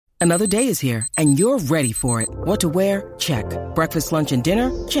Another day is here, and you're ready for it. What to wear? Check. Breakfast, lunch, and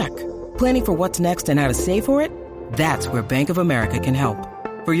dinner? Check. Planning for what's next and how to save for it? That's where Bank of America can help.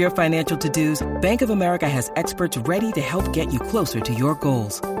 For your financial to-dos, Bank of America has experts ready to help get you closer to your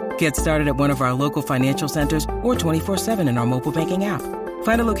goals. Get started at one of our local financial centers or 24/7 in our mobile banking app.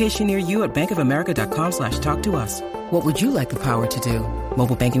 Find a location near you at bankofamerica.com/talktous. What would you like the power to do?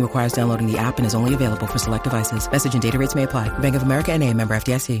 Mobile banking requires downloading the app and is only available for select devices. Message and data rates may apply. Bank of America NA, member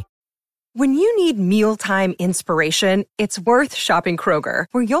FDIC. When you need mealtime inspiration, it's worth shopping Kroger,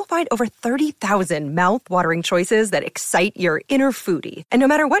 where you'll find over 30,000 mouth-watering choices that excite your inner foodie. And no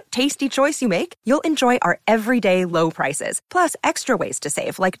matter what tasty choice you make, you'll enjoy our everyday low prices, plus extra ways to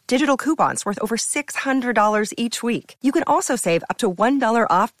save, like digital coupons worth over $600 each week. You can also save up to $1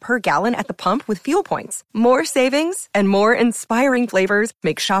 off per gallon at the pump with fuel points. More savings and more inspiring flavors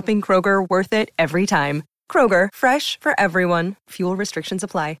make shopping Kroger worth it every time. Kroger, fresh for everyone. Fuel restrictions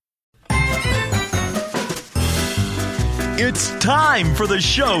apply. It's time for the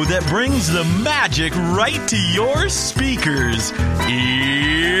show that brings the magic right to your speakers.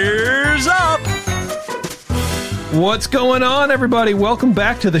 Ears up! What's going on, everybody? Welcome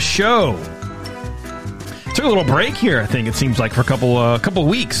back to the show. Took a little break here, I think it seems like, for a couple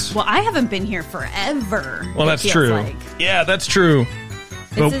weeks. Well, I haven't been here forever. Well, that's true. Like. Yeah, that's true.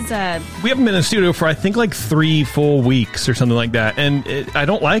 We haven't been in the studio for, I think, like 3 full weeks or something like that, and I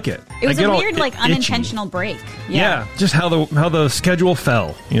don't like it. It was a weird, unintentional break. Yeah, just how the schedule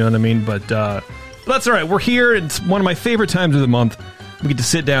fell. You know what I mean? But that's all right. We're here. It's one of my favorite times of the month. We get to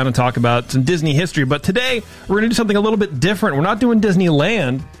sit down and talk about some Disney history. But today, we're going to do something a little bit different. We're not doing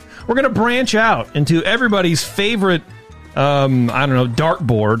Disneyland. We're going to branch out into everybody's favorite,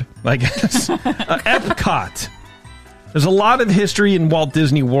 dartboard, I guess, Epcot. There's a lot of history in Walt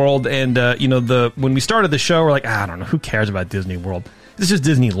Disney World, and when we started the show, we're like, I don't know, who cares about Disney World? This is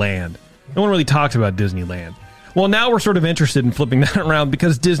Disneyland. No one really talks about Disneyland. Well, now we're sort of interested in flipping that around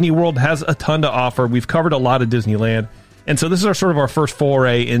because Disney World has a ton to offer. We've covered a lot of Disneyland, and so this is our first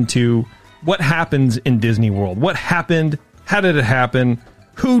foray into what happens in Disney World. What happened? How did it happen?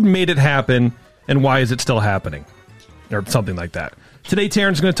 Who made it happen? And why is it still happening? Or something like that. Today,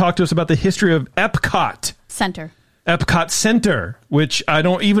 Taryn's going to talk to us about the history of Epcot Center, which I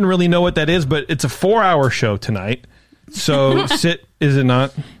don't even really know what that is, but it's a 4-hour show tonight. So, is it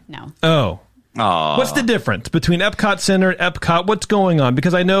not? No. Oh. Aww. What's the difference between Epcot Center and Epcot? What's going on?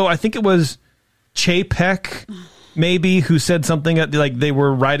 Because I think it was Chapek, maybe, who said something, like they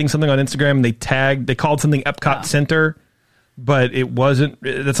were writing something on Instagram and they called something Epcot Center, but it wasn't,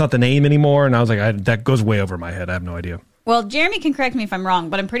 that's not the name anymore. And I was like, that goes way over my head. I have no idea. Well, Jeremy can correct me if I'm wrong,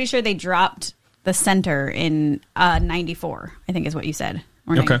 but I'm pretty sure they dropped the center in 94, I think is what you said.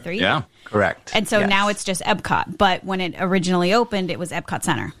 Or 93? Yeah, correct. And so now it's just Epcot. But when it originally opened, it was Epcot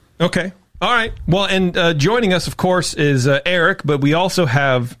Center. Okay. All right. Well, and joining us, of course, is Eric, but we also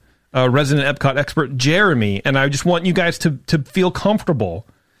have resident Epcot expert Jeremy. And I just want you guys to feel comfortable.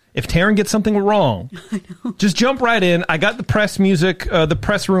 If Taryn gets something wrong, just jump right in. I got the press music, the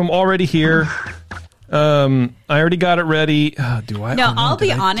press room already here. I already got it ready. Do I? No, I'll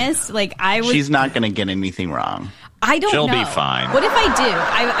be honest. She's not going to get anything wrong. I don't know. She'll be fine. What if I do?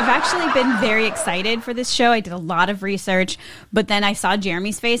 I've actually been very excited for this show. I did a lot of research, but then I saw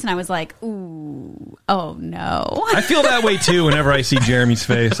Jeremy's face and I was like, ooh, oh no. I feel that way too whenever I see Jeremy's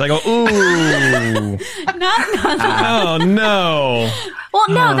face. I go, ooh. Oh no. Well,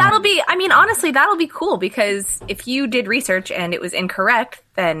 no, honestly, that'll be cool because if you did research and it was incorrect,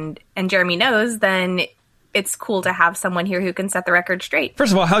 and Jeremy knows, then it's cool to have someone here who can set the record straight.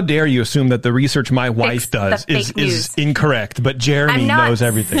 First of all, how dare you assume that the research my wife does is incorrect, but Jeremy knows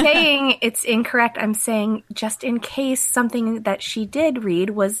everything. I'm not saying it's incorrect. I'm saying just in case something that she did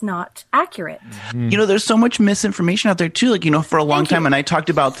read was not accurate. There's so much misinformation out there, too. For a long time, and I talked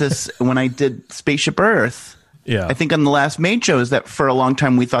about this when I did Spaceship Earth. Yeah. I think on the last main show is that for a long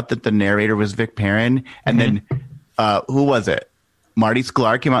time we thought that the narrator was Vic Perrin, and then who was it? Marty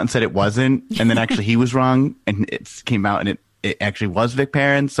Sklar came out and said it wasn't, and then actually he was wrong, and it came out and it actually was Vic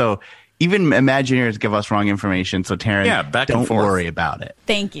Perrin. So even Imagineers give us wrong information. So Taryn, don't worry about it.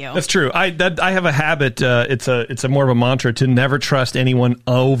 Thank you. That's true. I have a habit. It's a more of a mantra to never trust anyone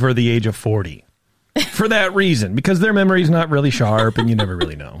over the age of 40. For that reason, because their memory's not really sharp, and you never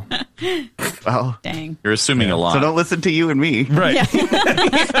really know. Well, dang, you're assuming a lot. So don't listen to you and me, right? Yeah.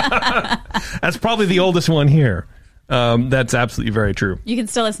 That's probably the oldest one here. That's absolutely very true. You can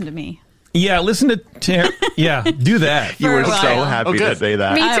still listen to me. Yeah, listen to yeah, do that. You were so happy to say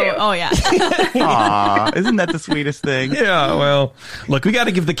that. Me too. Oh yeah. Aw, isn't that the sweetest thing? Yeah. Well, look, we got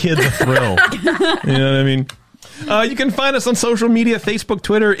to give the kids a thrill. You know what I mean? You can find us on social media, Facebook,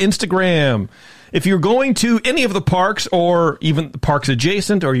 Twitter, Instagram. If you're going to any of the parks or even the parks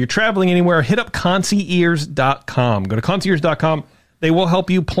adjacent, or you're traveling anywhere, hit up concierge.com. Go to concierge.com. They will help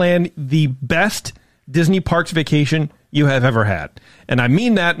you plan the best Disney parks vacation you have ever had. And I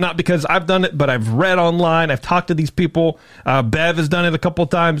mean that not because I've done it, but I've read online. I've talked to these people. Bev has done it a couple of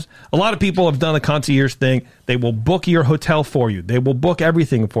times. A lot of people have done the concierge thing. They will book your hotel for you. They will book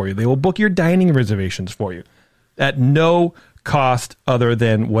everything for you. They will book your dining reservations for you at no cost other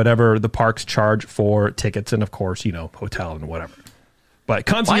than whatever the parks charge for tickets and, of course, hotel and whatever. But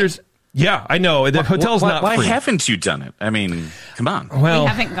concierge... Why? Yeah, I know. The hotel's not free. Why haven't you done it? I mean, come on. Well, we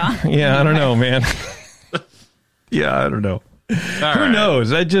haven't gone. Yeah, I don't know, man. Yeah, I don't know. Who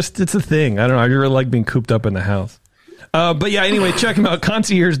knows? It's a thing. I don't know. I really like being cooped up in the house. But yeah, anyway, check them out,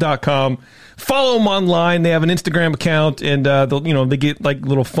 concierge.com. Follow them online. They have an Instagram account, and they get like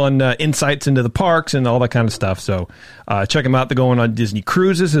little fun insights into the parks and all that kind of stuff. So check them out. They're going on Disney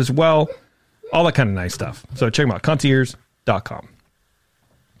cruises as well. All that kind of nice stuff. So check them out, concierge.com.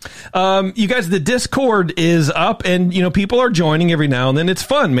 You guys, the Discord is up, and people are joining every now and then. It's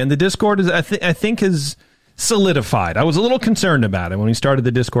fun, man. The Discord is I think is solidified. I was a little concerned about it when we started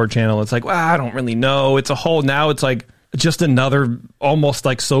the Discord channel. It's like, well, I don't really know. It's a whole, now it's like just another almost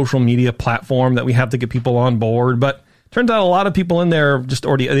like social media platform that we have to get people on board. But turns out a lot of people in there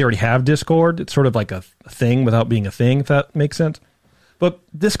they already have Discord. It's sort of like a thing without being a thing, if that makes sense. But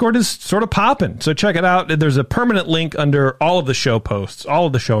Discord is sort of popping, so check it out. There's a permanent link under all of the show posts, all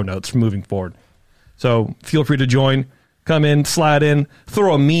of the show notes moving forward. So feel free to join, come in, slide in,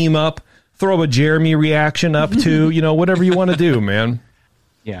 throw a meme up, throw a Jeremy reaction up to, whatever you want to do, man.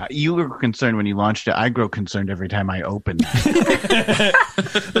 Yeah, you were concerned when you launched it. I grow concerned every time I open it.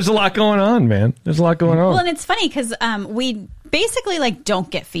 There's a lot going on, man. There's a lot going on. Well, and it's funny because we basically don't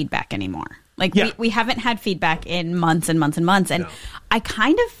get feedback anymore. We haven't had feedback in months and months and months. And I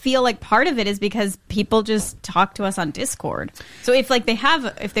kind of feel like part of it is because people just talk to us on Discord. So if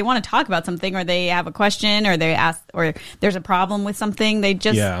they want to talk about something, or they have a question, or they ask, or there's a problem with something, they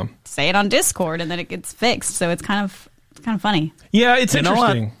just say it on Discord and then it gets fixed. So it's kind of funny. Yeah, it's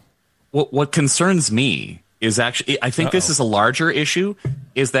interesting. What concerns me is actually, I think this is a larger issue,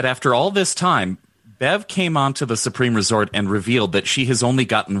 is that after all this time, Bev came onto the Supreme Resort and revealed that she has only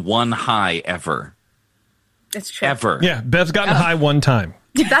gotten one high ever. It's true. Ever. Yeah, Bev's gotten high one time.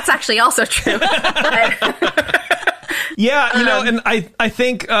 That's actually also true. Yeah, and I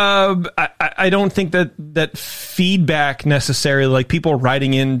think I don't think that feedback necessarily, like people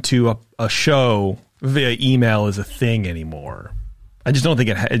writing into a show via email, is a thing anymore. I just don't think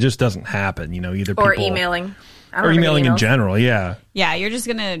it just doesn't happen. Either people, or emailing. Or emailing in general, yeah. Yeah, you're just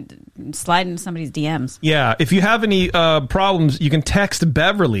going to slide into somebody's DMs. Yeah, if you have any problems, you can text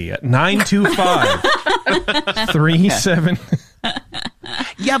Beverly at 925-37.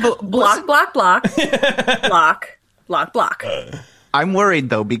 Yeah, but block. Block. I'm worried,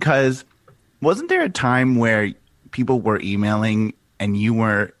 though, because wasn't there a time where people were emailing and you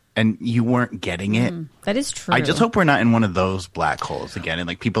weren't getting it? That is true. I just hope we're not in one of those black holes again,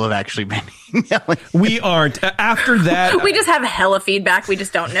 and people have actually been emailing. We aren't. After that, we just have hella feedback. We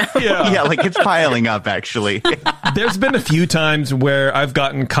just don't know. Yeah, it's piling up. Actually, there's been a few times where I've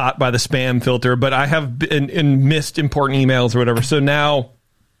gotten caught by the spam filter, but I have been and missed important emails or whatever. So now,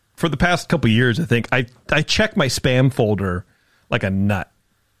 for the past couple of years, I think I check my spam folder like a nut.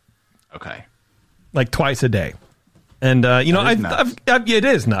 Okay, like twice a day. And, it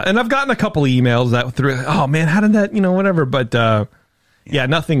is not. And I've gotten a couple of emails that through, oh man, how did that, whatever. But,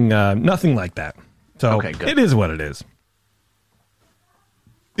 nothing like that. So okay, good. It is what it is.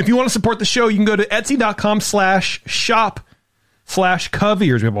 If you want to support the show, you can go to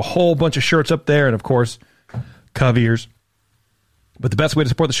etsy.com/shop/Coveyears. We have a whole bunch of shirts up there. And of course, Coveyears. But the best way to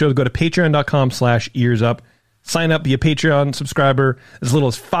support the show is go to patreon.com/earsup. Sign up, be a Patreon subscriber as little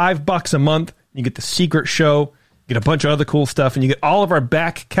as $5 a month. You get the secret show. Get a bunch of other cool stuff, and you get all of our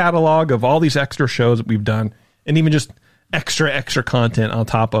back catalog of all these extra shows that we've done, and even just extra content on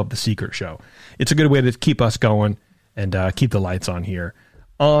top of the secret show. It's a good way to keep us going and keep the lights on here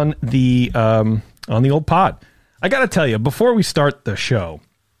on the old pod. I got to tell you, before we start the show,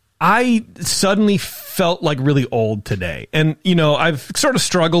 I suddenly felt like really old today. And, I've sort of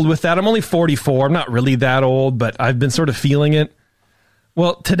struggled with that. I'm only 44. I'm not really that old, but I've been sort of feeling it.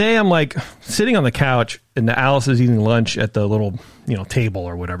 Well, today I'm sitting on the couch, and Alice is eating lunch at the little, table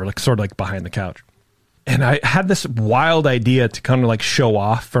or whatever, sort of behind the couch. And I had this wild idea to kind of show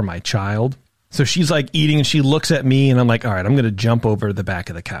off for my child. So she's eating, and she looks at me, and I'm like, all right, I'm going to jump over the back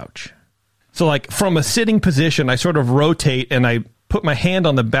of the couch. So from a sitting position, I sort of rotate, and I put my hand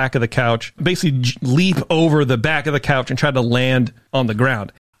on the back of the couch, basically leap over the back of the couch and try to land on the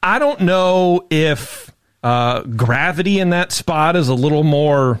ground. I don't know if gravity in that spot is a little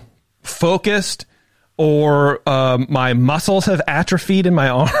more focused, or my muscles have atrophied in my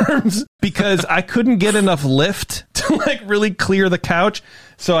arms, because I couldn't get enough lift to like really clear the couch.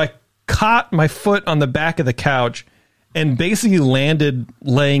 So I caught my foot on the back of the couch and basically landed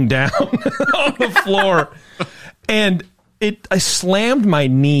laying down on the floor. And I slammed my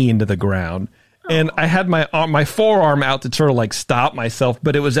knee into the ground. And I had my forearm out to sort of like stop myself,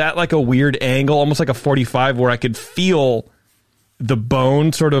 but it was at like a weird angle, almost like a 45, where I could feel the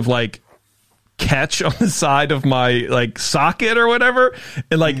bone sort of like catch on the side of my like socket or whatever.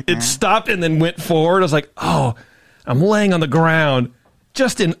 And like it stopped and then went forward. I was like, oh, I'm laying on the ground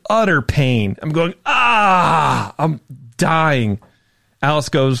just in utter pain. I'm going, I'm dying. Alice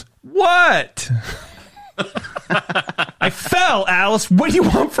goes, what? I fell, Alice. What do you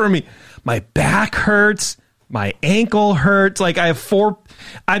want from me? My back hurts. My ankle hurts. Like I have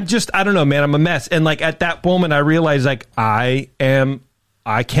I don't know, man. I'm a mess. And like at that moment, I realized like I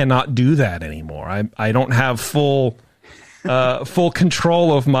cannot do that anymore. I don't have full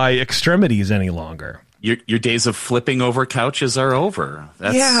control of my extremities any longer. Your days of flipping over couches are over.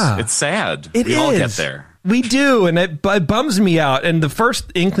 It's sad. We all get there. We do, and it bums me out. And the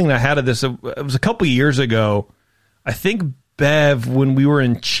first inkling I had of this, it was a couple years ago. I think Bev, when we were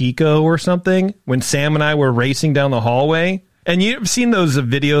in Chico or something, when Sam and I were racing down the hallway. And you've seen those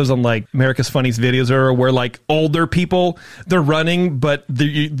videos on like America's Funniest Videos, or where like older people, they're running, but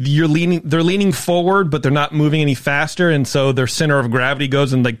they're leaning forward, but they're not moving any faster, and so their center of gravity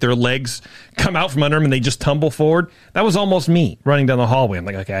goes, and like their legs come out from under them, and they just tumble forward. That was almost me running down the hallway. I'm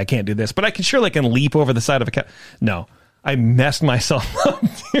like, okay, I can't do this, but I can surely leap over the side of a cat. No, I messed myself up.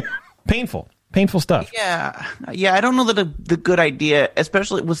 Painful stuff. Yeah. I don't know that the good idea,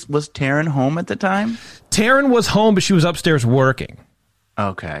 especially was Taryn home at the time? Taryn was home, but she was upstairs working.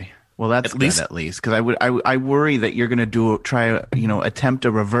 Okay. Well, that's good at least, because I worry that you're going to attempt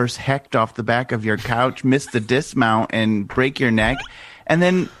a reverse hecht off the back of your couch, miss the dismount, and break your neck, and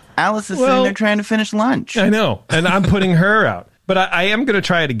then Alice is sitting there trying to finish lunch. I know, and I'm putting her out, but I am going to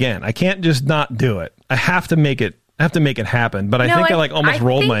try it again. I can't just not do it. I have to make it. Happen. But I think I almost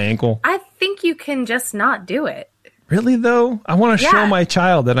rolled my ankle. I think you can just not do it. Really though? I want to show my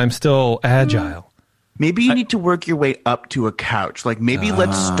child that I'm still agile. Maybe you need to work your way up to a couch. Like maybe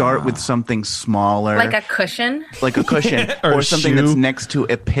let's start with something smaller. Like a cushion? Like a cushion. or something that's next to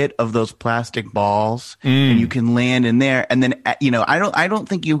a pit of those plastic balls. And you can land in there. And then, I don't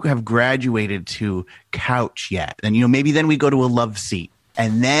think you have graduated to couch yet. And, maybe then we go to a love seat.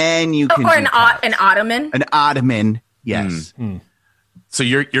 And then you can an ottoman. An ottoman, yes. So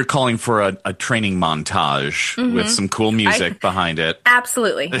you're calling for a training montage with some cool music behind it.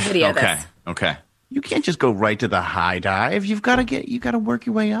 Absolutely. Video this. Okay. You can't just go right to the high dive. You got to work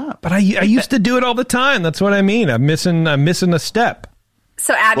your way up. But I used to do it all the time. That's what I mean. I'm missing a step.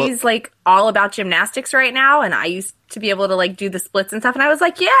 So Abby's all about gymnastics right now, and I used to be able to do the splits and stuff, and I was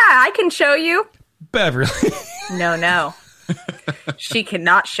like, yeah, I can show you. Beverly. No. She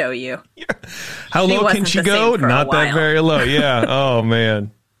cannot show you. How low can she go? Not that very low. Yeah. Oh,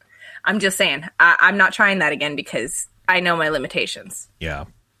 man. I'm just saying. I'm not trying that again because I know my limitations. Yeah.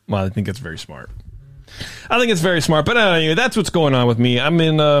 Well, I think it's very smart. But anyway, that's what's going on with me. I'm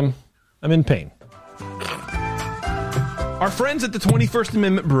in pain. Our friends at the 21st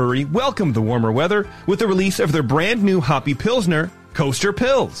Amendment Brewery welcome the warmer weather with the release of their brand new hoppy Pilsner, Coaster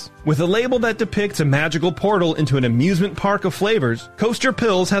Pils. With a label that depicts a magical portal into an amusement park of flavors, Coaster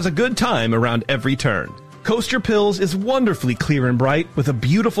Pils has a good time around every turn. Coaster Pils is wonderfully clear and bright with a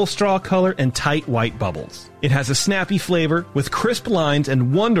beautiful straw color and tight white bubbles. It has a snappy flavor with crisp lines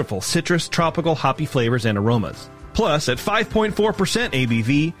and wonderful citrus, tropical, hoppy flavors and aromas. Plus, at 5.4%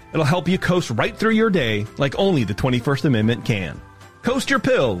 ABV, it'll help you coast right through your day like only the 21st Amendment can. Coaster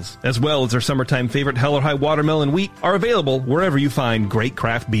Pils, as well as their summertime favorite Hell or High Watermelon Wheat, are available wherever you find great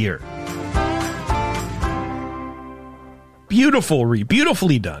craft beer.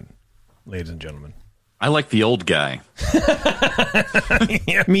 Beautifully done, ladies and gentlemen. I like the old guy.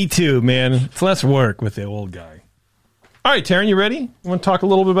 Yeah, me too, man. It's less work with the old guy. All right, Taryn, you ready? You want to talk a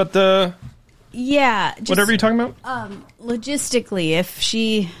little bit about the... Yeah. Whatever you're talking about? Logistically, if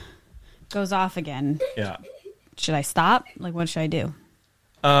she goes off again... Yeah. Should I stop? What should I do?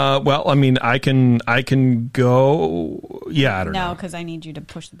 Well, I mean, I can go. Yeah, I don't know. No, because I need you to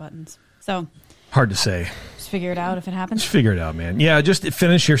push the buttons. So hard to say. Just figure it out if it happens. Just figure it out, man. Yeah, just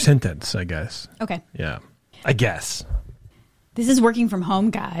finish your sentence, I guess. Okay. Yeah, I guess. This is working from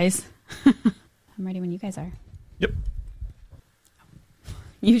home, guys. I'm ready when you guys are. Yep.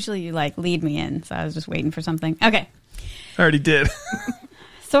 Usually you lead me in, so I was just waiting for something. Okay. I already did.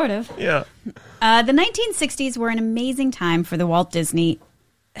 Sort of. Yeah. The 1960s were an amazing time for the Walt Disney.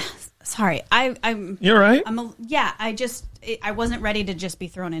 Sorry, I'm. You're right. I wasn't ready to just be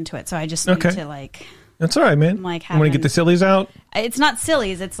thrown into it, so I just need to That's all right, man. I'm like you want to get the sillies out? It's not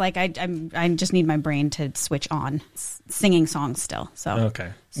sillies. It's like I just need my brain to switch on. Singing songs still. So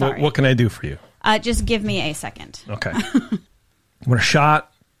okay. Sorry. What can I do for you? Just give me a second. Okay. Want a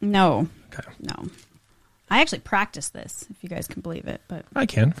shot? No. Okay. No. I actually practiced this, if you guys can believe it. But I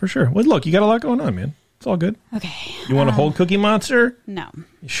can, for sure. Well, look, you got a lot going on, man. It's all good. Okay. You want to hold Cookie Monster? No.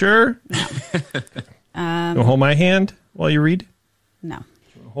 You sure? No. You want to hold my hand while you read? No.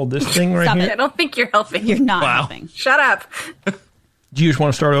 Hold this thing right Stop here. it. I don't think you're helping. You're not helping. Shut up. Do you just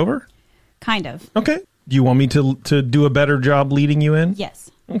want to start over? Kind of. Okay. Do you want me to do a better job leading you in? Yes.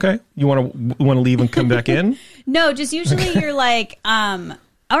 Okay. You want to leave and come back in? No, just usually you're like,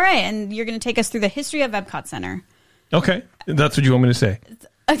 all right, and you're going to take us through the history of Epcot Center. Okay. That's what you want me to say.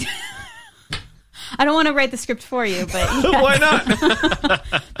 I don't want to write the script for you, but yeah. Why not?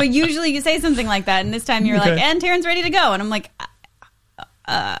 But usually you say something like that, and this time you're like, and Taryn's ready to go, and I'm like,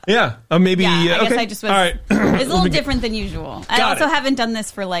 yeah. Maybe. I guess okay. I just was. All right. It's a little different than usual. I also haven't done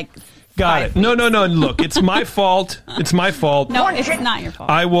this for Got it. No. Look, it's my fault. It's my fault. No, it's not your fault.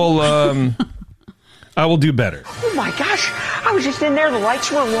 I will do better. Oh my gosh! I was just in there. The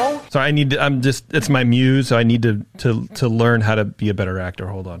lights were low. So I need to. It's my muse. So I need to learn how to be a better actor.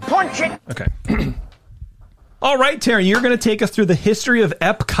 Hold on. Punch it. Okay. All right, Taryn, you're going to take us through the history of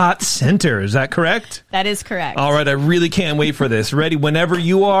Epcot Center. Is that correct? That is correct. All right. I really can't wait for this. Ready? Whenever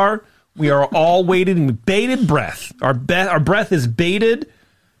you are. We are all waiting with bated breath. Our breath is bated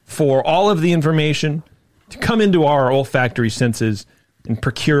for all of the information to come into our olfactory senses and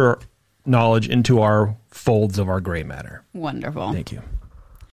procure knowledge into our folds of our gray matter. Wonderful. Thank you.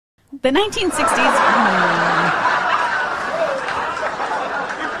 The 1960s.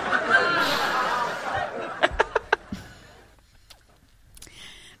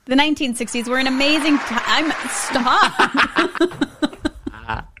 The 1960s were an amazing time. Stop.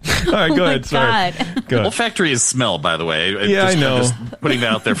 All right, go ahead. God. Sorry. Go ahead. Olfactory is smell, by the way. I know. I'm just putting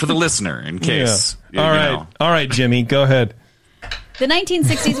that out there for the listener in case. Yeah. All right, Jimmy, go ahead. The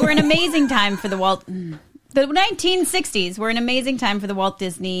 1960s were an amazing time for the 1960s were an amazing time for the Walt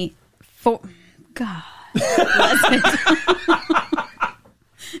Disney. God.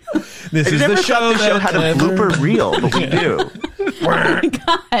 This is never the thought the show had a blooper reel, but we do. Oh my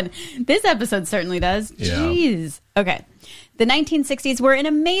God. This episode certainly does. Yeah. Jeez. Okay. The 1960s were an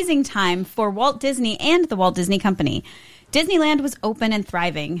amazing time for Walt Disney and the Walt Disney Company. Disneyland was open and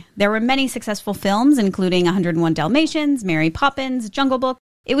thriving. There were many successful films, including 101 Dalmatians, Mary Poppins, Jungle Book.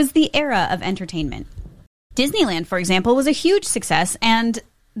 It was the era of entertainment. Disneyland, for example, was a huge success and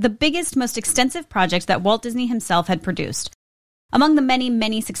the biggest, most extensive project that Walt Disney himself had produced. Among the many,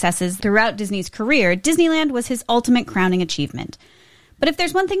 many successes throughout Disney's career, Disneyland was his ultimate crowning achievement. But if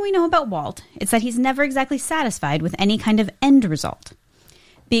there's one thing we know about Walt, it's that he's never exactly satisfied with any kind of end result.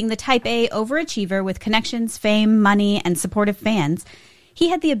 Being the type A overachiever with connections, fame, money, and supportive fans, he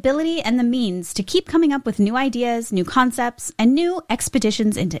had the ability and the means to keep coming up with new ideas, new concepts, and new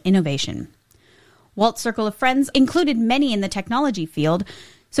expeditions into innovation. Walt's circle of friends included many in the technology field,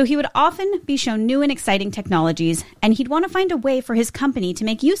 so he would often be shown new and exciting technologies, and he'd want to find a way for his company to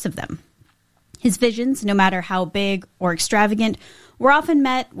make use of them. His visions, no matter how big or extravagant, were often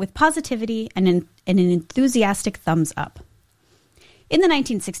met with positivity and an enthusiastic thumbs up. In the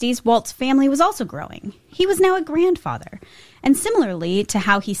 1960s, Walt's family was also growing. He was now a grandfather. And similarly to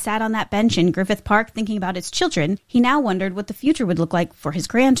how he sat on that bench in Griffith Park thinking about his children, he now wondered what the future would look like for his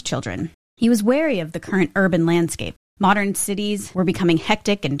grandchildren. He was wary of the current urban landscape. Modern cities were becoming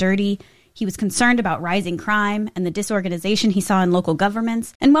hectic and dirty. He was concerned about rising crime and the disorganization he saw in local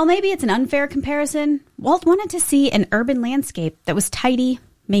governments. And while maybe it's an unfair comparison, Walt wanted to see an urban landscape that was tidy,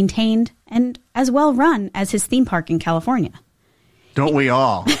 maintained, and as well run as his theme park in California. Don't we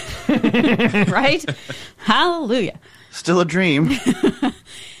all? Right? Hallelujah. Still a dream.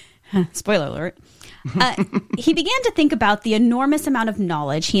 Spoiler alert. He began to think about the enormous amount of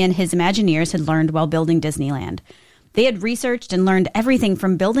knowledge he and his Imagineers had learned while building Disneyland. They had researched and learned everything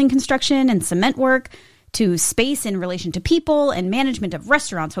from building construction and cement work to space in relation to people and management of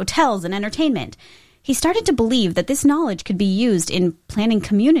restaurants, hotels, and entertainment. He started to believe that this knowledge could be used in planning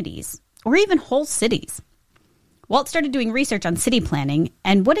communities or even whole cities. Walt started doing research on city planning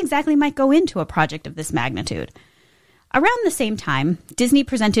and what exactly might go into a project of this magnitude. Around the same time, Disney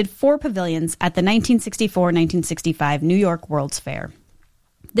presented 4 pavilions at the 1964-1965 New York World's Fair.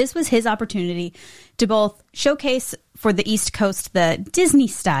 This was his opportunity to both showcase for the East Coast the Disney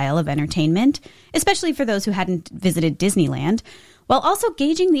style of entertainment, especially for those who hadn't visited Disneyland, while also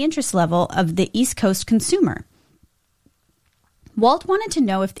gauging the interest level of the East Coast consumer. Walt wanted to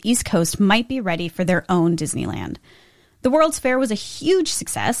know if the East Coast might be ready for their own Disneyland. The World's Fair was a huge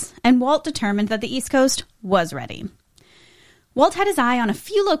success, and Walt determined that the East Coast was ready. Walt had his eye on a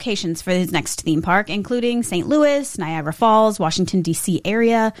few locations for his next theme park, including St. Louis, Niagara Falls, Washington, D.C.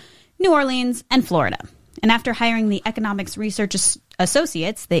 area, New Orleans, and Florida. And after hiring the Economics Research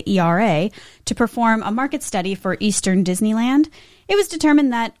Associates, the ERA, to perform a market study for Eastern Disneyland, it was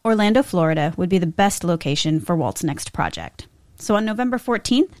determined that Orlando, Florida would be the best location for Walt's next project. So on November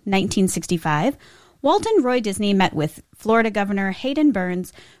 14th, 1965, Walt and Roy Disney met with Florida Governor Hayden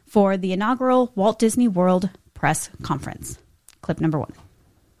Burns for the inaugural Walt Disney World press conference. Clip number 1.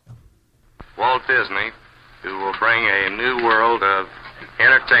 Walt Disney, who will bring a new world of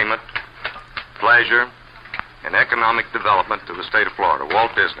entertainment, pleasure, and economic development to the state of Florida. Walt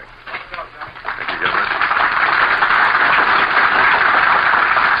Disney. Thank you, Governor.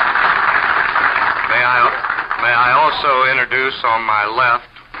 May I also introduce on my left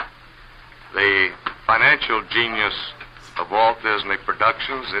the financial genius of Walt Disney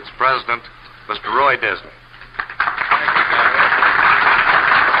Productions, its president, Mr. Roy Disney.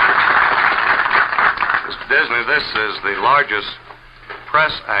 Mr. Disney, this is the largest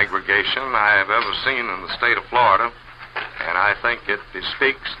press aggregation I have ever seen in the state of Florida, and I think it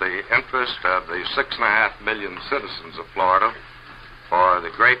bespeaks the interest of the 6.5 million citizens of Florida for the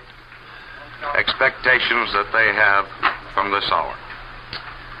great expectations that they have from this hour.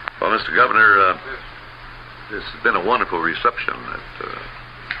 Well, Mr. Governor, this has been a wonderful reception that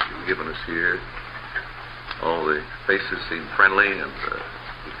you've given us here. All the faces seem friendly, and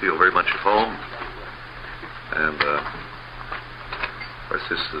we feel very much at home. And, of course,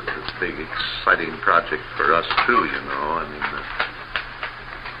 this is a big, exciting project for us, too, you know. I mean, in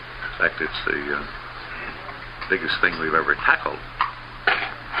fact, it's the biggest thing we've ever tackled.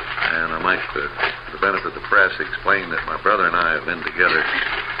 And I might, for the benefit of the press, explain that my brother and I have been together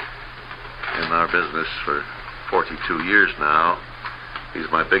in our business for 42 years now. He's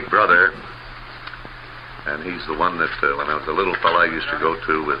my big brother, and he's the one that, when I was a little fella, I used to go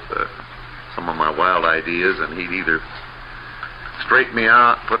to with some of my wild ideas, and he'd either straighten me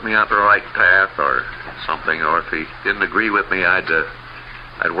out, put me on the right path or something, or if he didn't agree with me, I'd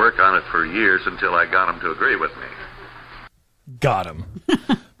work on it for years until I got him to agree with me. Got him.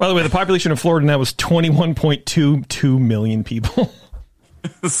 By the way, the population of Florida now is 21.22 million people.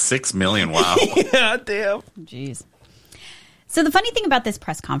 6 million, wow. Yeah, damn. Jeez. So the funny thing about this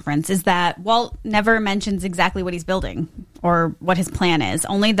press conference is that Walt never mentions exactly what he's building or what his plan is,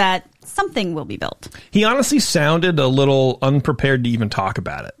 only that something will be built. He honestly sounded a little unprepared to even talk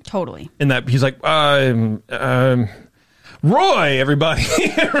about it. Totally. In that he's like, Roy, everybody. You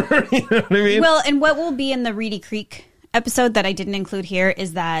know what I mean? Well, and what will be in the Reedy Creek episode that I didn't include here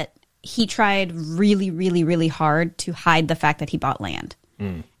is that he tried really, really, really hard to hide the fact that he bought land.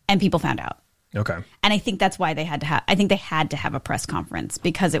 And people found out. Okay. And I think that's why they had to have, I think they had to have a press conference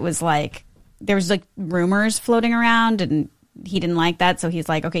because it was like, there was like rumors floating around and he didn't like that. So he's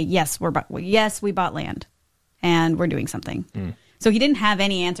like, okay, yes, we bought land and we're doing something. So he didn't have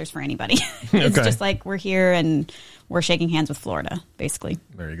any answers for anybody. It's just like, we're here and we're shaking hands with Florida, basically.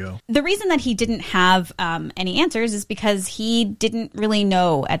 There you go. The reason that he didn't have any answers is because he didn't really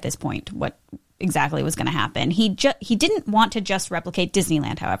know at this point what exactly was going to happen. He didn't want to just replicate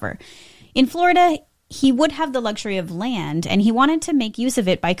Disneyland, however. In Florida, he would have the luxury of land, and he wanted to make use of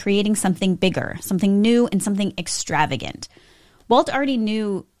it by creating something bigger, something new, and something extravagant. Walt already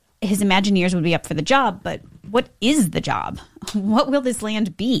knew his Imagineers would be up for the job, but what is the job? What will this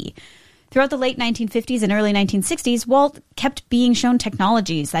land be? Throughout the late 1950s and early 1960s, Walt kept being shown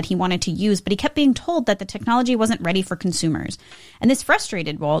technologies that he wanted to use, but he kept being told that the technology wasn't ready for consumers. And this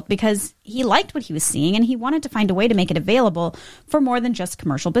frustrated Walt because he liked what he was seeing and he wanted to find a way to make it available for more than just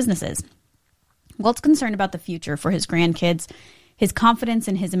commercial businesses. Walt's concern about the future for his grandkids, his confidence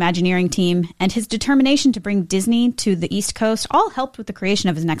in his Imagineering team, and his determination to bring Disney to the East Coast all helped with the creation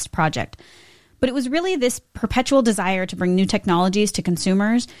of his next project. But it was really this perpetual desire to bring new technologies to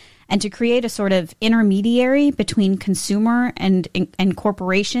consumers and to create a sort of intermediary between consumer and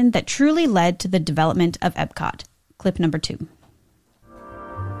corporation that truly led to the development of Epcot. Clip number 2.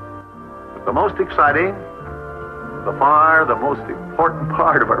 The most exciting, by far the most important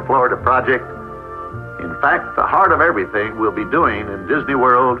part of our Florida project, in fact, the heart of everything we'll be doing in Disney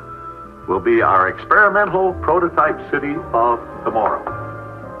World will be our experimental prototype city of tomorrow.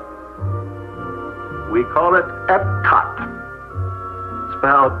 We call it Epcot.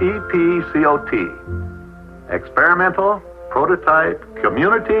 spelled EPCOT. Experimental Prototype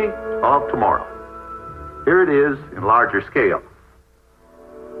Community of Tomorrow. Here it is in larger scale.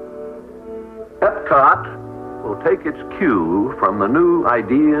 Epcot will take its cue from the new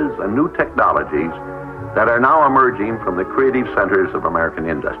ideas and new technologies that are now emerging from the creative centers of American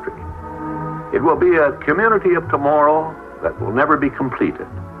industry. It will be a community of tomorrow that will never be completed,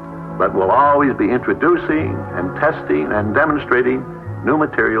 but will always be introducing and testing and demonstrating new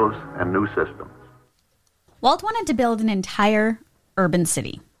materials and new systems. Walt wanted to build an entire urban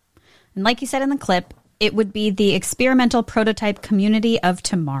city. And like he said in the clip, it would be the experimental prototype community of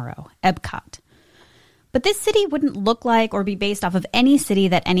tomorrow, Epcot. But this city wouldn't look like or be based off of any city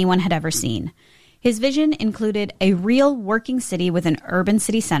that anyone had ever seen. His vision included a real working city with an urban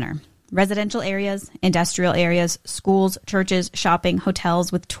city center, residential areas, industrial areas, schools, churches, shopping,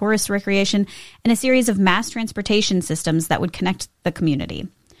 hotels with tourist recreation, and a series of mass transportation systems that would connect the community.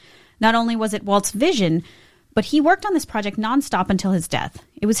 Not only was it Walt's vision, but he worked on this project nonstop until his death.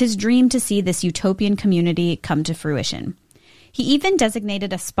 It was his dream to see this utopian community come to fruition. He even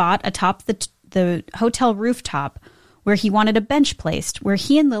designated a spot atop the hotel rooftop where he wanted a bench placed where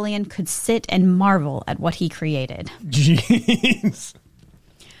he and Lillian could sit and marvel at what he created. Jeez.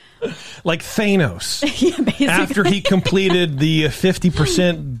 Like Thanos. Yeah, basically. After he completed the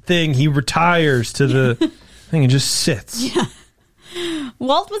 50% thing, he retires to the thing and just sits. Yeah.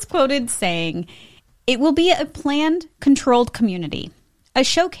 Walt was quoted saying, "It will be a planned, controlled community, a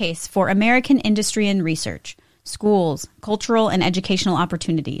showcase for American industry and research, schools, cultural and educational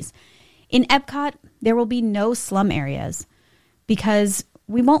opportunities. In Epcot, there will be no slum areas because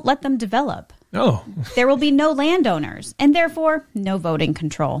we won't let them develop. Oh. There will be no landowners and therefore no voting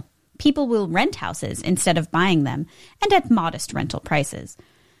control. People will rent houses instead of buying them and at modest rental prices.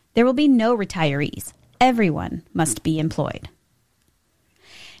 There will be no retirees. Everyone must be employed."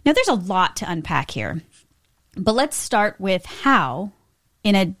 Now, there's a lot to unpack here, but let's start with how,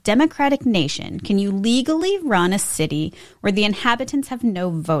 in a democratic nation, can you legally run a city where the inhabitants have no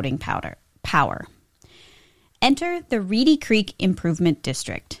voting power? Enter the Reedy Creek Improvement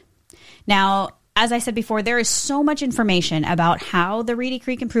District. Now, as I said before, there is so much information about how the Reedy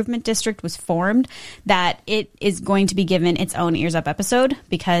Creek Improvement District was formed that it is going to be given its own Ears Up episode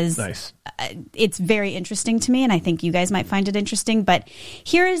because it's very interesting to me, and I think you guys might find it interesting. But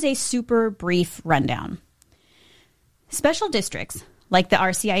here is a super brief rundown. Special districts, like the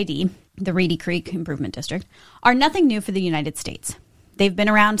RCID, the Reedy Creek Improvement District, are nothing new for the United States. They've been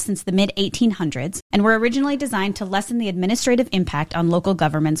around since the mid-1800s and were originally designed to lessen the administrative impact on local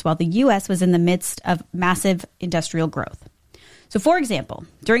governments while the U.S. was in the midst of massive industrial growth. So, for example,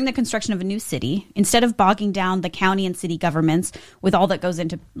 during the construction of a new city, instead of bogging down the county and city governments with all that goes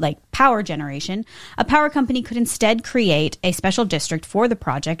into, like, power generation, a power company could instead create a special district for the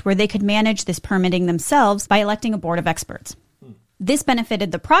project where they could manage this permitting themselves by electing a board of experts. This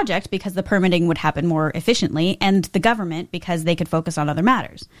benefited the project because the permitting would happen more efficiently, and the government because they could focus on other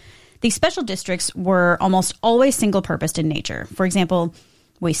matters. These special districts were almost always single-purposed in nature. For example,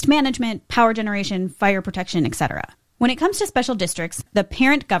 waste management, power generation, fire protection, etc. When it comes to special districts, the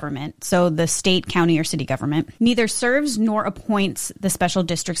parent government, so the state, county, or city government, neither serves nor appoints the special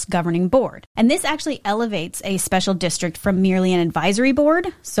district's governing board. And this actually elevates a special district from merely an advisory board,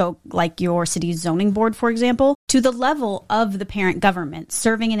 so like your city's zoning board, for example, to the level of the parent government,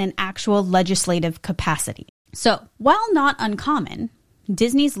 serving in an actual legislative capacity. So, while not uncommon,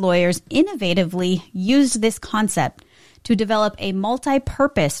 Disney's lawyers innovatively used this concept to develop a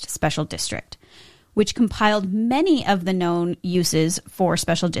multi-purposed special district, which compiled many of the known uses for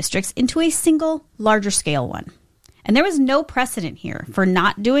special districts into a single, larger-scale one. And there was no precedent here for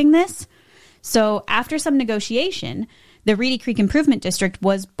not doing this. So after some negotiation, the Reedy Creek Improvement District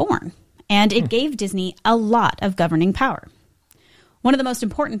was born, and it gave Disney a lot of governing power. One of the most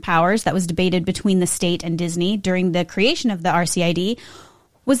important powers that was debated between the state and Disney during the creation of the RCID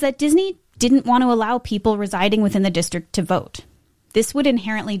was that Disney didn't want to allow people residing within the district to vote. This would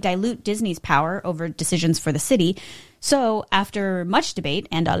inherently dilute Disney's power over decisions for the city. So, after much debate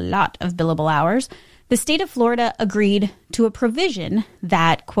and a lot of billable hours, the state of Florida agreed to a provision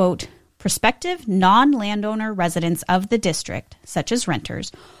that, quote, prospective non-landowner residents of the district, such as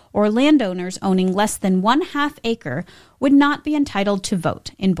renters, or landowners owning less than 1/2 acre would not be entitled to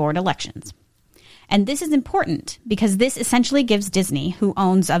vote in board elections. And this is important because this essentially gives Disney, who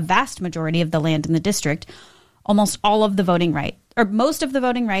owns a vast majority of the land in the district, almost all of the voting right, or most of the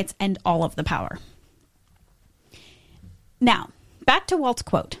voting rights and all of the power. Now, back to Walt's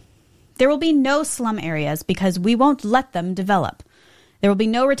quote. There will be no slum areas because we won't let them develop. There will be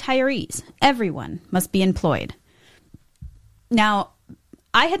no retirees. Everyone must be employed. Now,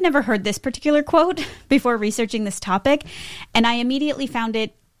 I had never heard this particular quote before researching this topic, and I immediately found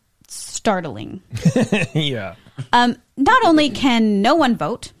it startling. Yeah. Not only can no one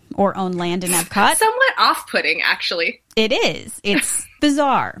vote or own land in Epcot. Somewhat off-putting, actually. It is. It's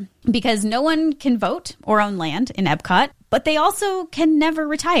bizarre because no one can vote or own land in Epcot, but they also can never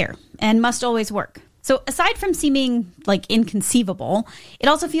retire and must always work. So aside from seeming like inconceivable, it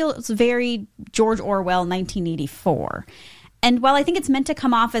also feels very George Orwell 1984. And while I think it's meant to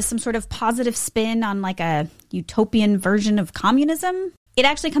come off as some sort of positive spin on like a utopian version of communism, it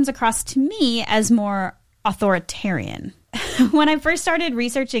actually comes across to me as more authoritarian. When I first started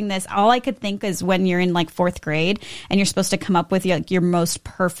researching this, all I could think is when you're in like fourth grade and you're supposed to come up with your most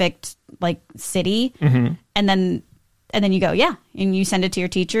perfect like city. Mm-hmm. And then you go, yeah. And you send it to your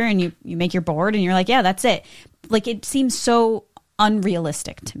teacher and you make your board and you're like, yeah, that's it. Like it seems so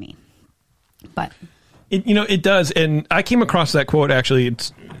unrealistic to me. But it does. And I came across that quote, actually.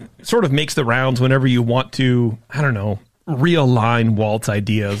 It sort of makes the rounds whenever you want to, I don't know, realign Walt's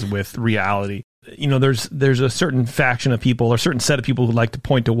ideas with reality. There's a certain faction of people or a certain set of people who like to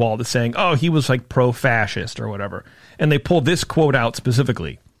point to Walt as saying, oh, he was like pro-fascist or whatever. And they pull this quote out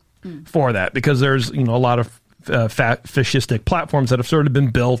specifically for that because there's, a lot of fascistic platforms that have sort of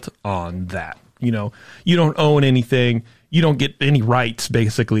been built on that. You don't own anything. You don't get any rights,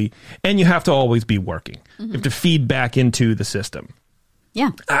 basically. And you have to always be working. Mm-hmm. You have to feed back into the system.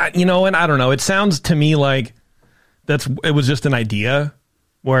 Yeah. And I don't know. It sounds to me like it was just an idea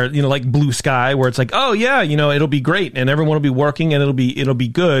where, like Blue Sky, where it's like, oh, yeah, it'll be great and everyone will be working and it'll be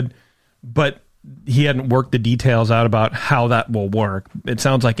good. But he hadn't worked the details out about how that will work. It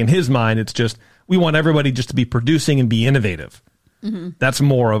sounds like in his mind, it's just we want everybody just to be producing and be innovative. Mm-hmm. That's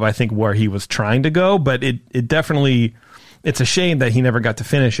more of, I think, where he was trying to go. But it definitely, it's a shame that he never got to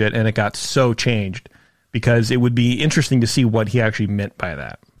finish it and it got so changed because it would be interesting to see what he actually meant by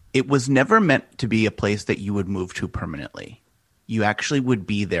that. It was never meant to be a place that you would move to permanently. You actually would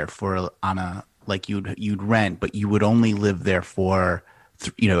be there you'd rent, but you would only live there for, a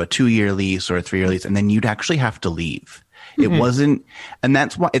 2-year lease or a 3-year lease, and then you'd actually have to leave. Mm-hmm. It wasn't, and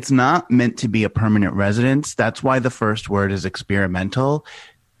that's why it's not meant to be a permanent residence. That's why the first word is experimental.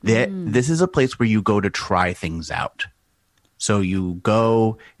 This is a place where you go to try things out. So you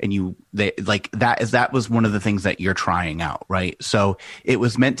go and that was one of the things that you're trying out, right? So it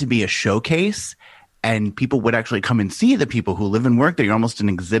was meant to be a showcase. And people would actually come and see the people who live and work there. You're almost an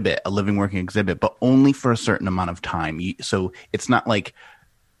exhibit, a living, working exhibit, but only for a certain amount of time. So it's not like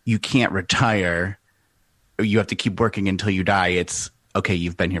you can't retire or you have to keep working until you die. It's, okay,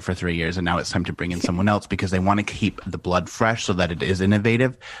 you've been here for 3 years and now it's time to bring in someone else because they want to keep the blood fresh so that it is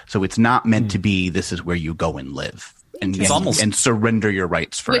innovative. So it's not meant to be this is where you go and live and surrender your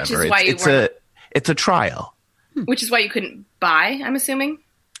rights forever. Which is why it's a trial. Which is why you couldn't buy, I'm assuming?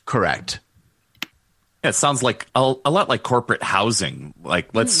 Correct. Yeah, it sounds like a lot like corporate housing.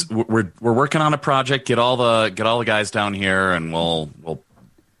 Like we're working on a project, get all the guys down here, and we'll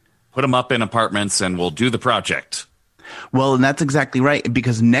put them up in apartments, and we'll do the project. Well, and that's exactly right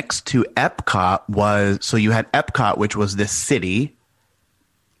because next to Epcot you had Epcot, which was this city.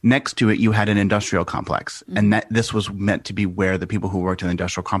 Next to it, you had an industrial complex, and this was meant to be where the people who worked in the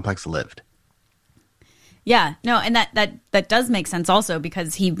industrial complex lived. Yeah, no, and that does make sense also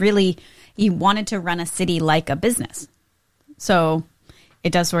because he wanted to run a city like a business. So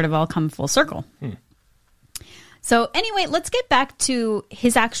it does sort of all come full circle. So anyway, let's get back to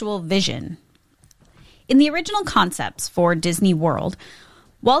his actual vision. In the original concepts for Disney World,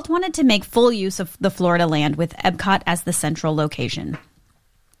 Walt wanted to make full use of the Florida land with Epcot as the central location.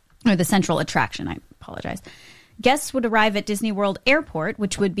 Or the central attraction, I apologize. Guests would arrive at Disney World Airport,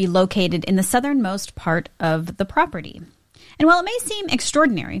 which would be located in the southernmost part of the property. And while it may seem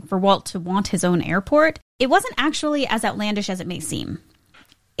extraordinary for Walt to want his own airport, it wasn't actually as outlandish as it may seem.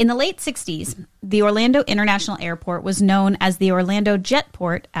 In the late 60s, the Orlando International Airport was known as the Orlando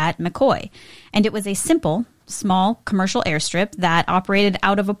Jetport at McCoy, and it was a simple, small commercial airstrip that operated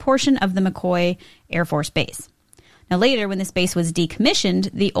out of a portion of the McCoy Air Force Base. Now later, when this base was decommissioned,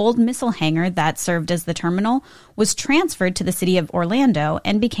 the old missile hangar that served as the terminal was transferred to the city of Orlando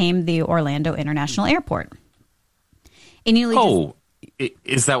and became the Orlando International Airport.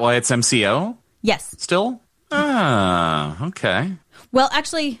 Is that why it's MCO? Yes. Still? Okay. Well,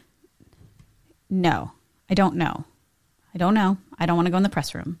 actually, no. I don't know. I don't want to go in the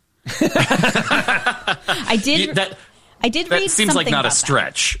press room. I did read that seems like not a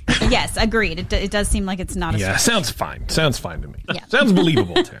stretch. Yes, agreed. It does seem like it's not a stretch. Yeah, sounds fine. Sounds fine to me. Yeah. Sounds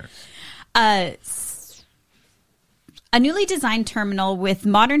believable, Terrence. A newly designed terminal with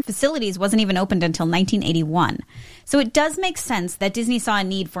modern facilities wasn't even opened until 1981. So it does make sense that Disney saw a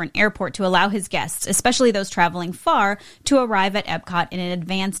need for an airport to allow his guests, especially those traveling far, to arrive at Epcot in an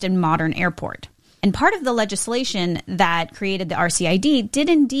advanced and modern airport. And part of the legislation that created the RCID did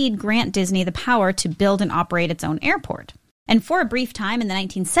indeed grant Disney the power to build and operate its own airport. And for a brief time in the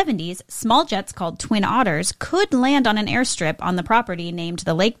 1970s, small jets called Twin Otters could land on an airstrip on the property named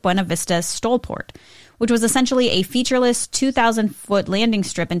the Lake Buena Vista Stollport, which was essentially a featureless 2,000-foot landing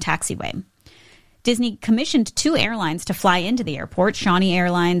strip and taxiway. Disney commissioned 2 airlines to fly into the airport, Shawnee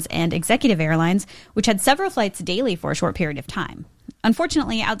Airlines and Executive Airlines, which had several flights daily for a short period of time.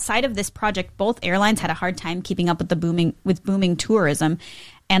 Unfortunately, outside of this project, both airlines had a hard time keeping up with booming tourism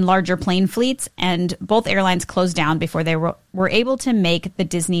and larger plane fleets, and both airlines closed down before they were able to make the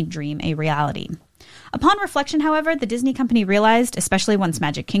Disney dream a reality. Upon reflection, however, the Disney company realized, especially once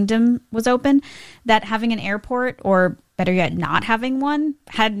Magic Kingdom was open, that having an airport, or better yet, not having one,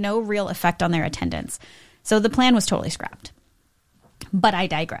 had no real effect on their attendance. So the plan was totally scrapped. But I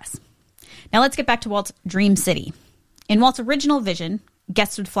digress. Now let's get back to Walt's Dream City. In Walt's original vision,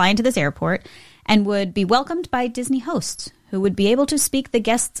 guests would fly into this airport and would be welcomed by Disney hosts who would be able to speak the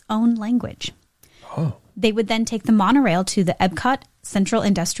guests' own language. Oh. They would then take the monorail to the Epcot Central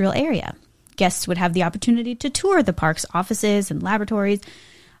Industrial Area. Guests would have the opportunity to tour the park's offices and laboratories,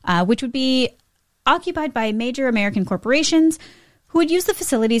 which would be occupied by major American corporations who would use the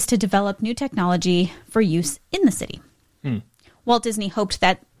facilities to develop new technology for use in the city. Walt Disney hoped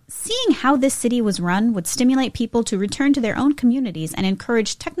that seeing how this city was run would stimulate people to return to their own communities and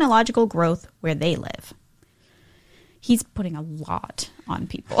encourage technological growth where they live. He's putting a lot on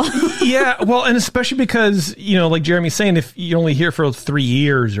people. Yeah, well, and especially because, like Jeremy's saying, if you're only here for 3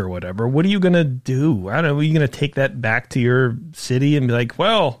 years or whatever, what are you going to do? I don't know. Are you going to take that back to your city and be like,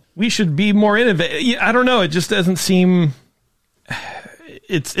 well, we should be more innovative? I don't know. It just doesn't seem...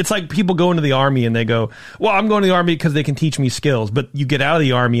 It's like people go into the Army and they go, well, I'm going to the Army because they can teach me skills. But you get out of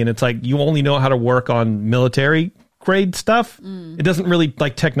the Army and it's like you only know how to work on military grade stuff. It doesn't really,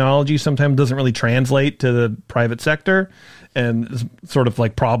 like, technology sometimes doesn't really translate to the private sector, and sort of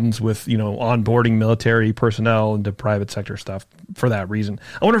like problems with onboarding military personnel into private sector stuff for that reason.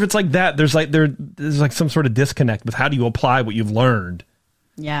 I wonder if it's like that. There's like some sort of disconnect with how do you apply what you've learned.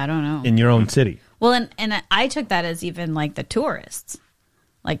 Yeah, I don't know. In your own city. Well, and I took that as even like the tourists.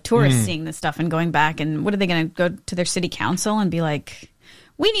 Like tourists seeing this stuff and going back, and what are they going to go to their city council and be like,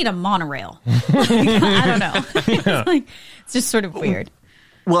 we need a monorail? I don't know. Yeah. It's just sort of weird.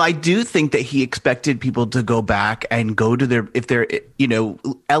 Well, I do think that he expected people to go back and go to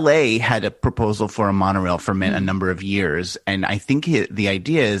LA had a proposal for a monorail for a number of years. And I think the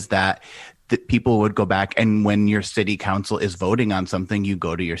idea is that people would go back, and when your city council is voting on something, you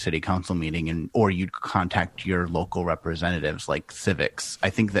go to your city council meeting or you'd contact your local representatives, like civics. I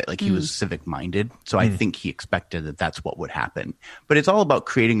think that he was civic minded. So I think he expected that that's what would happen. But it's all about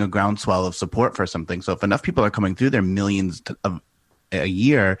creating a groundswell of support for something. So if enough people are coming through there, millions of a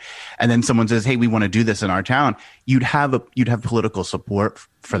year, and then someone says, hey, we want to do this in our town, you'd have political support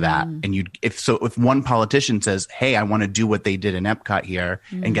for that. And if one politician says, hey, I want to do what they did in Epcot here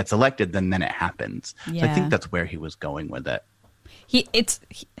and gets elected, then it happens. Yeah. So I think that's where he was going with it. It's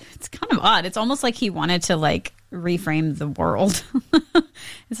kind of odd. It's almost like he wanted to reframe the world.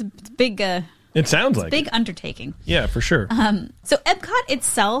 It's a big it sounds like big undertaking. Yeah, for sure. So Epcot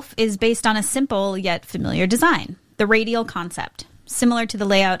itself is based on a simple yet familiar design, the radial concept. Similar to the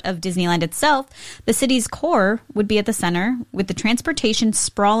layout of Disneyland itself, the city's core would be at the center, with the transportation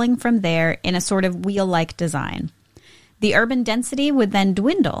sprawling from there in a sort of wheel-like design. The urban density would then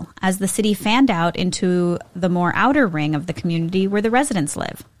dwindle as the city fanned out into the more outer ring of the community where the residents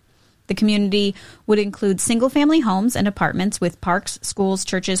live. The community would include single-family homes and apartments with parks, schools,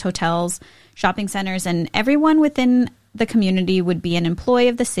 churches, hotels, shopping centers, and everyone within the community would be an employee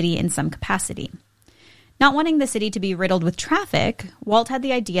of the city in some capacity. Not wanting the city to be riddled with traffic, Walt had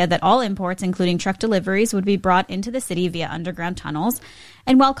the idea that all imports, including truck deliveries, would be brought into the city via underground tunnels.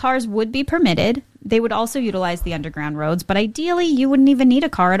 And while cars would be permitted, they would also utilize the underground roads. But ideally, you wouldn't even need a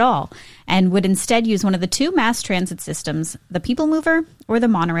car at all, and would instead use one of the 2 mass transit systems, the People Mover or the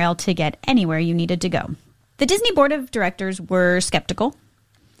monorail, to get anywhere you needed to go. The Disney board of directors were skeptical.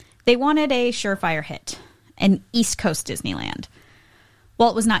 They wanted a surefire hit, an East Coast Disneyland.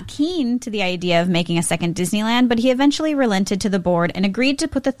 Walt was not keen to the idea of making a second Disneyland, but he eventually relented to the board and agreed to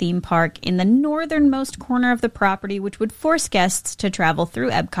put the theme park in the northernmost corner of the property, which would force guests to travel through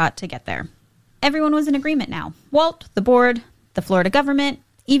Epcot to get there. Everyone was in agreement now. Walt, the board, the Florida government,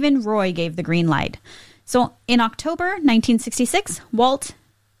 even Roy gave the green light. So in October 1966, Walt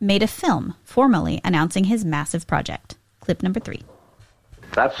made a film formally announcing his massive project. Clip number 3.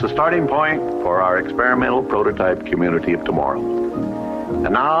 That's the starting point for our experimental prototype community of tomorrow.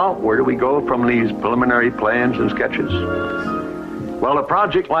 And now, where do we go from these preliminary plans and sketches? Well, a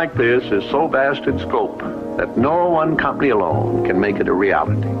project like this is so vast in scope that no one company alone can make it a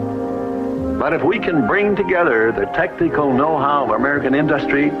reality. But if we can bring together the technical know-how of American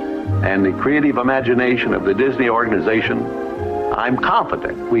industry and the creative imagination of the Disney organization, I'm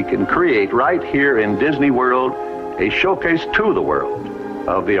confident we can create right here in Disney World a showcase to the world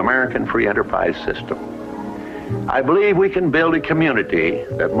of the American free enterprise system. I believe we can build a community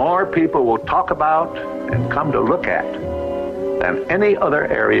that more people will talk about and come to look at than any other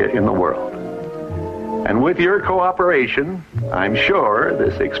area in the world. And with your cooperation, I'm sure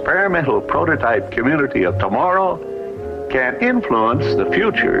this experimental prototype community of tomorrow can influence the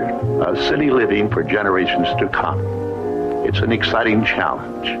future of city living for generations to come. It's an exciting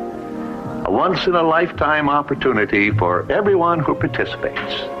challenge, a once-in-a-lifetime opportunity for everyone who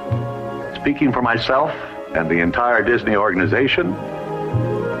participates. Speaking for myself and the entire Disney organization,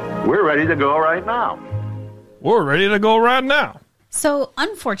 we're ready to go right now. We're ready to go right now. So,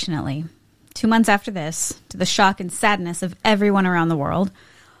 unfortunately, 2 months after this, to the shock and sadness of everyone around the world,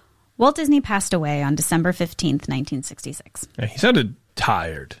 Walt Disney passed away on December 15th, 1966. Yeah, he sounded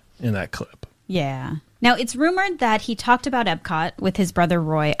tired in that clip. Yeah. Now, it's rumored that he talked about Epcot with his brother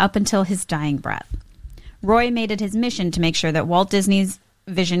Roy up until his dying breath. Roy made it his mission to make sure that Walt Disney's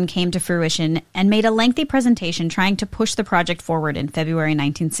vision came to fruition and made a lengthy presentation trying to push the project forward in February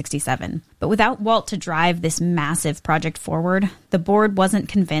 1967. But without Walt to drive this massive project forward, the board wasn't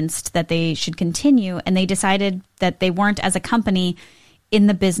convinced that they should continue, and they decided that they weren't, as a company, in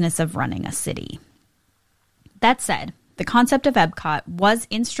the business of running a city. That said, the concept of Epcot was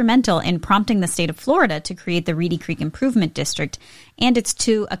instrumental in prompting the state of Florida to create the Reedy Creek Improvement District and its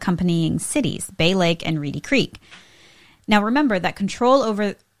 2 accompanying cities, Bay Lake and Reedy Creek. Now remember that control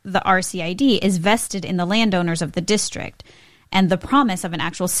over the RCID is vested in the landowners of the district, and the promise of an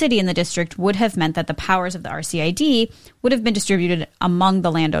actual city in the district would have meant that the powers of the RCID would have been distributed among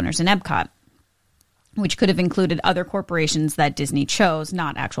the landowners in Epcot, which could have included other corporations that Disney chose,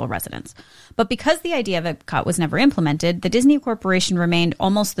 not actual residents. But because the idea of Epcot was never implemented, the Disney Corporation remained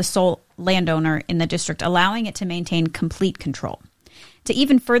almost the sole landowner in the district, allowing it to maintain complete control. To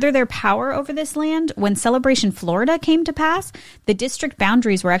even further their power over this land, when Celebration Florida came to pass, the district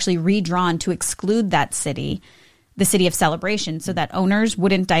boundaries were actually redrawn to exclude that city, the city of Celebration, so that owners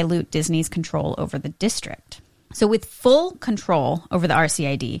wouldn't dilute Disney's control over the district. So with full control over the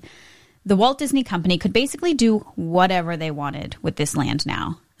RCID, the Walt Disney Company could basically do whatever they wanted with this land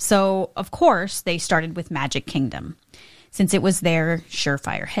now. So, of course, they started with Magic Kingdom, since it was their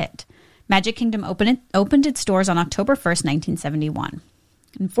surefire hit. Magic Kingdom opened its doors on October 1st, 1971.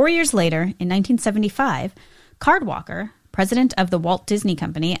 And 4 years later, in 1975, Cardwalker, president of the Walt Disney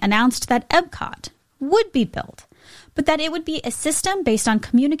Company, announced that Epcot would be built, but that it would be a system based on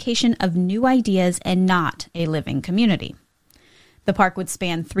communication of new ideas and not a living community. The park would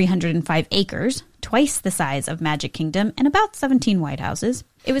span 305 acres, twice the size of Magic Kingdom, and about 17 White Houses.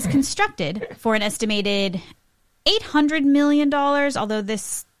 It was constructed for an estimated $800 million, although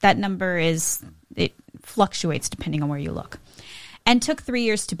that number it fluctuates depending on where you look, and took 3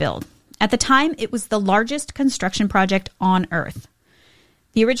 years to build. At the time, it was the largest construction project on Earth.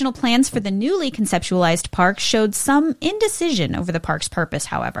 The original plans for the newly conceptualized park showed some indecision over the park's purpose,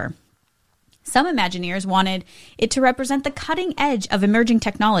 however. Some Imagineers wanted it to represent the cutting edge of emerging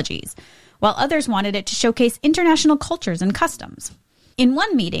technologies, while others wanted it to showcase international cultures and customs. In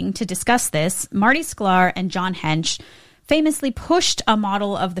one meeting to discuss this, Marty Sklar and John Hench famously pushed a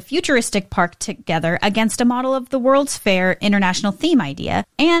model of the futuristic park together against a model of the World's Fair international theme idea,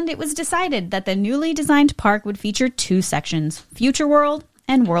 and it was decided that the newly designed park would feature 2 sections, Future World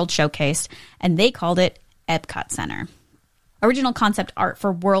and World Showcase, and they called it Epcot Center. Original concept art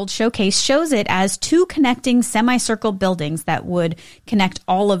for World Showcase shows it as 2 connecting semicircle buildings that would connect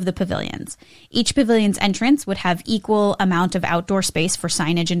all of the pavilions. Each pavilion's entrance would have equal amount of outdoor space for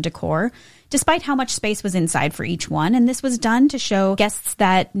signage and decor, despite how much space was inside for each one, and this was done to show guests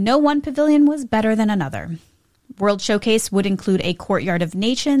that no one pavilion was better than another. World Showcase would include a courtyard of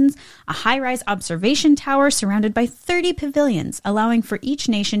nations, a high-rise observation tower surrounded by 30 pavilions, allowing for each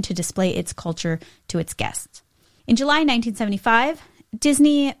nation to display its culture to its guests. In July 1975,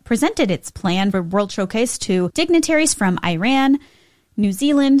 Disney presented its plan for World Showcase to dignitaries from Iran, New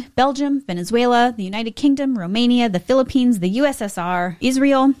Zealand, Belgium, Venezuela, the United Kingdom, Romania, the Philippines, the USSR,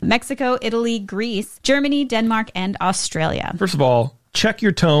 Israel, Mexico, Italy, Greece, Germany, Denmark, and Australia. First of all, check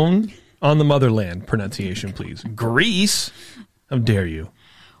your tone on the motherland pronunciation, please. Greece? How dare you?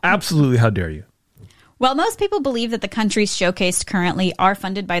 Absolutely, how dare you? While most people believe that the countries showcased currently are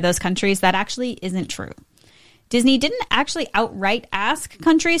funded by those countries, that actually isn't true. Disney didn't actually outright ask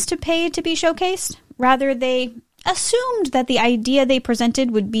countries to pay to be showcased. Rather, they assumed that the idea they presented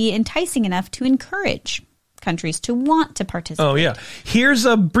would be enticing enough to encourage countries to want to participate. Oh, yeah. Here's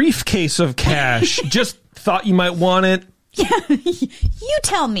a briefcase of cash. Just thought you might want it. Yeah, you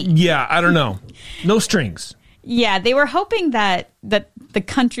tell me. Yeah, I don't know. No strings. Yeah, they were hoping that the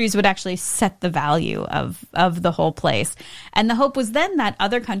countries would actually set the value of the whole place. And the hope was then that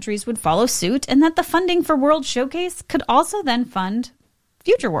other countries would follow suit and that the funding for World Showcase could also then fund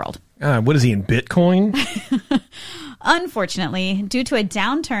Future World. What is he, in Bitcoin? Unfortunately, due to a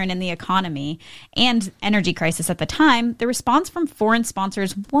downturn in the economy and energy crisis at the time, the response from foreign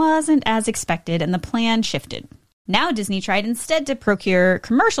sponsors wasn't as expected and the plan shifted. Now Disney tried instead to procure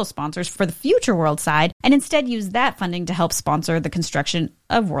commercial sponsors for the Future World side and instead used that funding to help sponsor the construction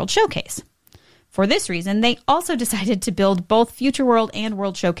of World Showcase. For this reason, they also decided to build both Future World and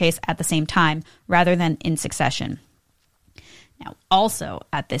World Showcase at the same time rather than in succession. Now, also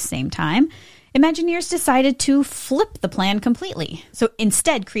at this same time, Imagineers decided to flip the plan completely. So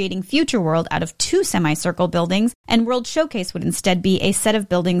instead creating Future World out of 2 semicircle buildings, and World Showcase would instead be a set of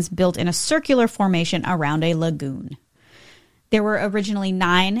buildings built in a circular formation around a lagoon. There were originally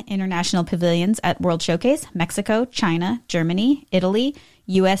 9 international pavilions at World Showcase: Mexico, China, Germany, Italy,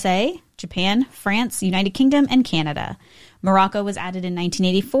 USA, Japan, France, United Kingdom, and Canada. Morocco was added in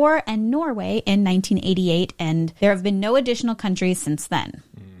 1984 and Norway in 1988, and there have been no additional countries since then.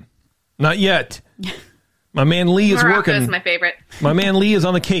 Not yet. My man Lee is Morocco working. is my favorite. My man Lee is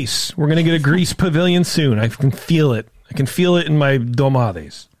on the case. We're going to get a Greece pavilion soon. I can feel it. I can feel it in my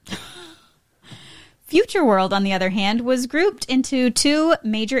domades. Future World, on the other hand, was grouped into 2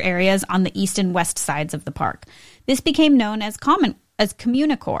 major areas on the east and west sides of the park. This became known as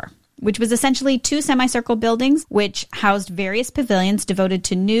Communicore, which was essentially 2 semicircle buildings which housed various pavilions devoted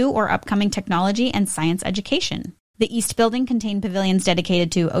to new or upcoming technology and science education. The East Building contained pavilions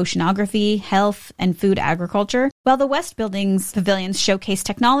dedicated to oceanography, health, and food agriculture, while the West Building's pavilions showcased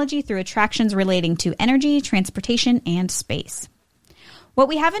technology through attractions relating to energy, transportation, and space. What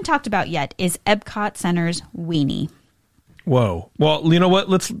we haven't talked about yet is Epcot Center's weenie. Whoa. Well, you know what?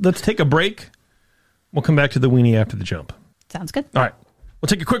 Let's take a break. We'll come back to the weenie after the jump. Sounds good. All right. We'll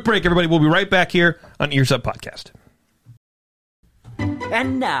take a quick break, everybody. We'll be right back here on Ears Up Podcast.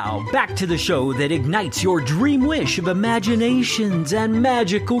 And now, back to the show that ignites your dream wish of imaginations and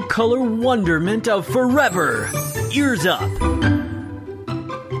magical color wonderment of forever. Ears Up.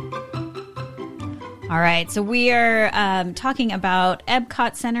 All right, so we are talking about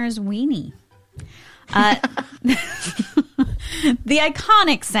Epcot Center's weenie. The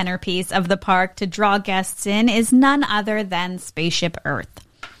iconic centerpiece of the park to draw guests in is none other than Spaceship Earth.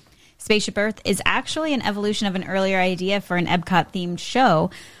 Spaceship Earth is actually an evolution of an earlier idea for an Epcot-themed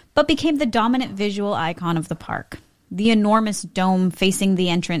show, but became the dominant visual icon of the park. The enormous dome facing the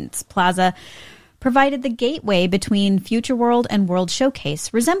entrance plaza provided the gateway between Future World and World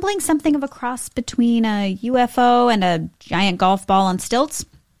Showcase, resembling something of a cross between a UFO and a giant golf ball on stilts.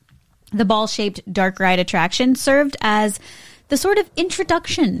 The ball-shaped dark ride attraction served as the sort of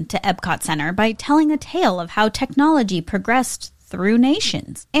introduction to Epcot Center by telling a tale of how technology progressed through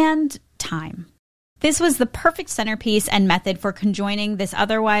nations and time. This was the perfect centerpiece and method for conjoining this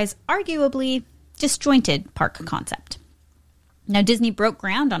otherwise arguably disjointed park concept. Now, Disney broke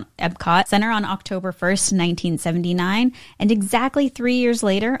ground on Epcot Center on October 1st, 1979, and exactly 3 years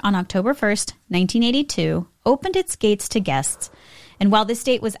later, on October 1st, 1982, opened its gates to guests. And while this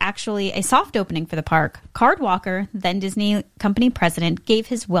date was actually a soft opening for the park, Card Walker, then Disney Company president, gave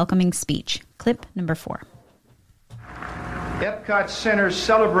his welcoming speech. Clip number 4. Epcot Center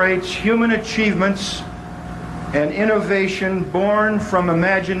celebrates human achievements and innovation born from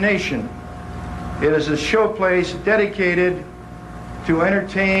imagination. It is a showplace dedicated to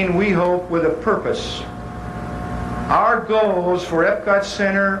entertain, we hope, with a purpose. Our goals for Epcot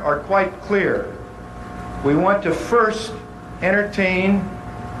Center are quite clear. We want to first entertain,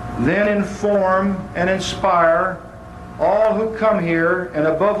 then inform and inspire all who come here, and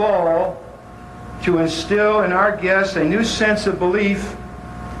above all, to instill in our guests a new sense of belief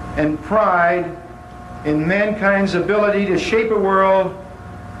and pride in mankind's ability to shape a world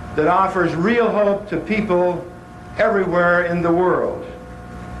that offers real hope to people everywhere in the world.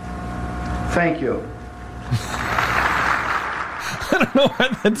 Thank you. I don't know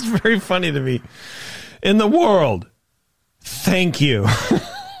why that's very funny to me. In the world. Thank you.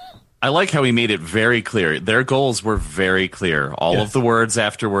 I like how he made it very clear. Their goals were very clear. All of the words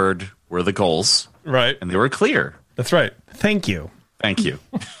afterward were the goals. Right. And they were clear. That's right. Thank you. Thank you.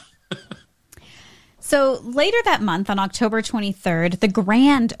 So later that month, on October 23rd, the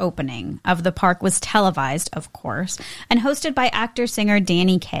grand opening of the park was televised, of course, and hosted by actor-singer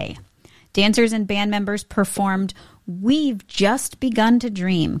Danny Kaye. Dancers and band members performed "We've Just Begun to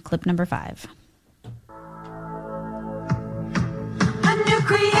Dream," clip number 5. A new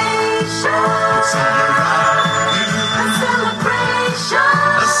creation, a celebration, a celebration,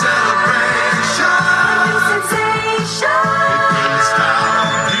 a new sensation, it brings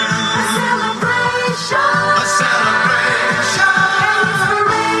down you, a celebration, a celebration, an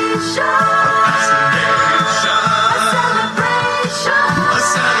inspiration, a fascination, a celebration, a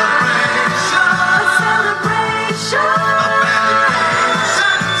celebration, a celebration, a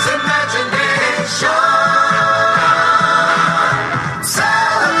validation's imagination.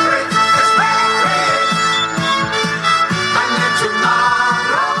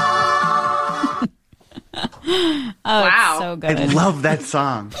 Oh, wow. It's so good. I love that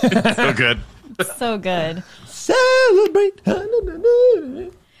song. So good. So good. Celebrate.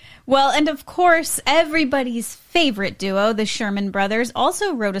 Well, and of course, everybody's favorite duo, the Sherman Brothers,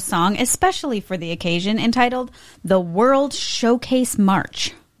 also wrote a song especially for the occasion entitled "The World Showcase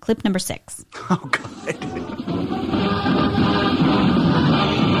March." Clip number 6. Oh, God.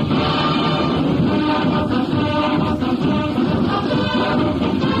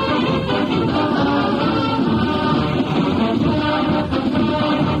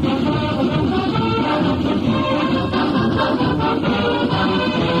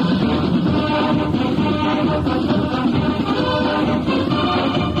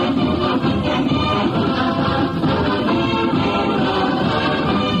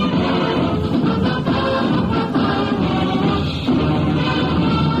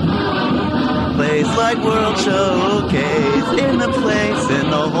 Place like World Showcase, in the place in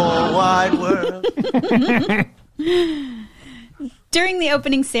the whole wide world. During the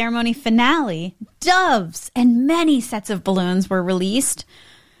opening ceremony finale, doves and many sets of balloons were released.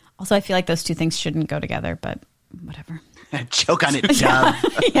 Also, I feel like those two things shouldn't go together, but whatever. Choke on it, dove.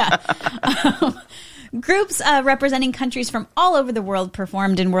 Yeah. Groups representing countries from all over the world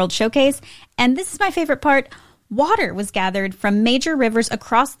performed in World Showcase. And this is my favorite part. Water was gathered from major rivers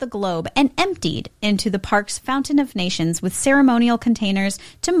across the globe and emptied into the park's Fountain of Nations with ceremonial containers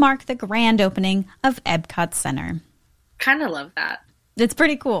to mark the grand opening of Epcot Center. Kind of love that. It's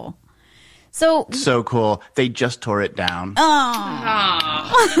pretty cool. So cool. They just tore it down.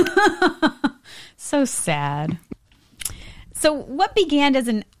 Oh. So sad. So what began as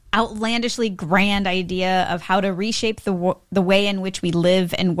an outlandishly grand idea of how to reshape the way in which we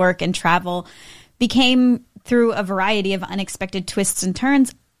live and work and travel became, through a variety of unexpected twists and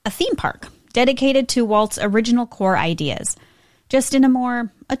turns, a theme park dedicated to Walt's original core ideas, just in a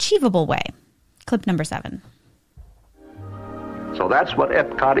more achievable way. Clip number 7. So that's what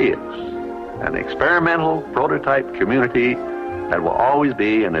Epcot is, an experimental prototype community that will always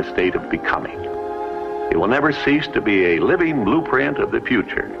be in a state of becoming. It will never cease to be a living blueprint of the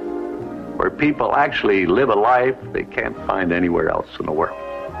future, where people actually live a life they can't find anywhere else in the world.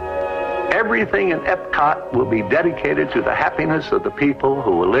 Everything in Epcot will be dedicated to the happiness of the people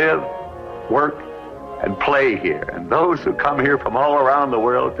who will live, work, and play here, and those who come here from all around the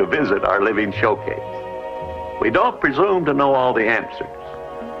world to visit our living showcase. We don't presume to know all the answers.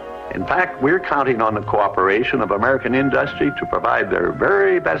 In fact, we're counting on the cooperation of American industry to provide their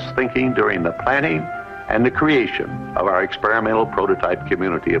very best thinking during the planning and the creation of our experimental prototype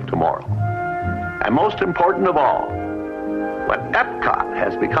community of tomorrow. And most important of all, when Epcot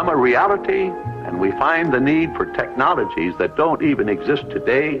has become a reality and we find the need for technologies that don't even exist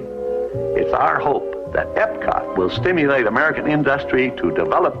today, it's our hope that Epcot will stimulate American industry to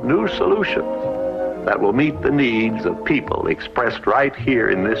develop new solutions that will meet the needs of people expressed right here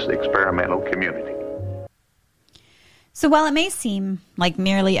in this experimental community. So while it may seem like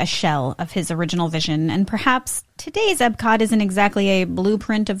merely a shell of his original vision, and perhaps today's Epcot isn't exactly a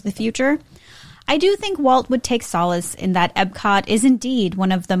blueprint of the future, I do think Walt would take solace in that Epcot is indeed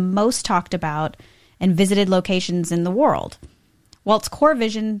one of the most talked about and visited locations in the world. Walt's core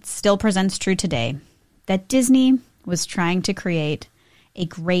vision still presents true today, that Disney was trying to create a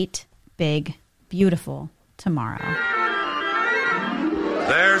great, big, beautiful tomorrow.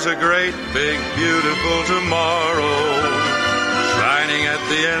 There's a great, big, beautiful tomorrow shining at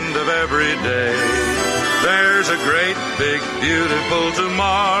the end of every day. There's a great, big, beautiful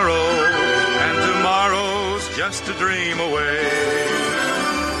tomorrow, and tomorrow's just a dream away.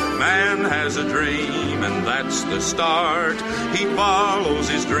 Man has a dream, and that's the start. He follows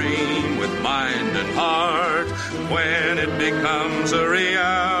his dream with mind and heart. When it becomes a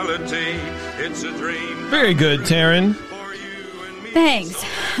reality, it's a dream. Very good, Taryn. Thanks.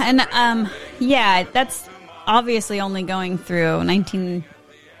 And Yeah, that's obviously only going through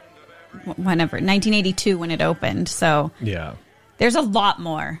 1982 when it opened. So yeah, there's a lot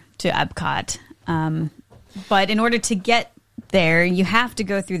more to Epcot. But in order to get there, you have to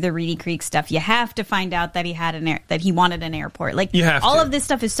go through the Reedy Creek stuff. You have to find out that he had that he wanted an airport. Like all of this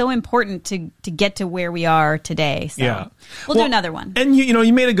stuff is so important to get to where we are today. So yeah, we'll do another one. And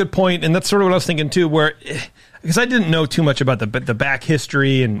you made a good point, and that's sort of what I was thinking too. Where because I didn't know too much about the back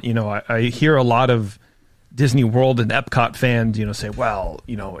history, and I hear a lot of Disney World and Epcot fans, say, well,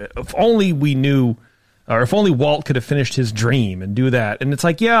 if only we knew, or if only Walt could have finished his dream and do that. And it's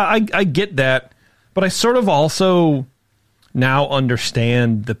like, yeah, I get that, but I sort of also now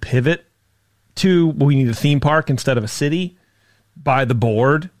understand the pivot to we need a theme park instead of a city by the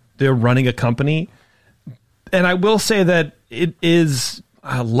board. They're running a company. And I will say that it is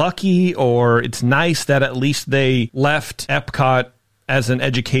lucky, or it's nice that at least they left Epcot as an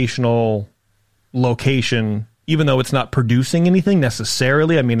educational location, even though it's not producing anything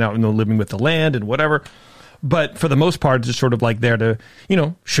necessarily. I mean, living with the land and whatever. But for the most part, it's just sort of like there to,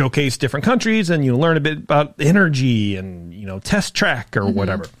 showcase different countries and learn a bit about energy and, test track or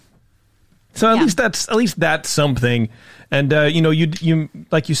whatever. So at least that's something. And, you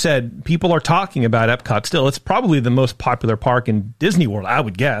like you said, people are talking about Epcot still. It's probably the most popular park in Disney World, I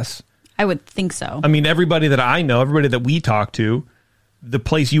would guess. I would think so. I mean, everybody that I know, everybody that we talk to, the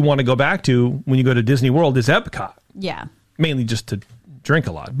place you want to go back to when you go to Disney World is Epcot. Yeah. Mainly just to drink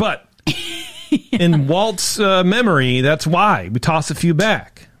a lot. But in Walt's memory, that's why we toss a few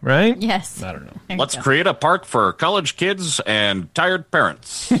back, right? Yes. I don't know. Let's create a park for college kids and tired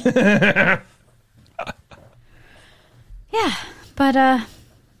parents. Yeah, but I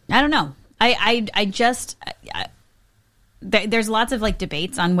don't know. I just there's lots of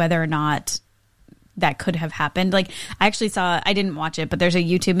debates on whether or not that could have happened. I actually saw, I didn't watch it, but there's a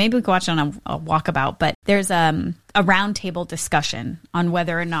YouTube, maybe we could watch it on a walkabout, but there's a roundtable discussion on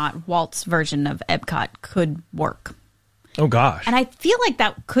whether or not Walt's version of Epcot could work. Oh gosh. And I feel like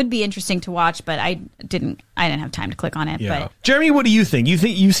that could be interesting to watch, but I didn't have time to click on it. Yeah. But Jeremy, what do you think?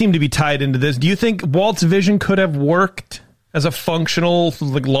 You seem to be tied into this. Do you think Walt's vision could have worked as a functional,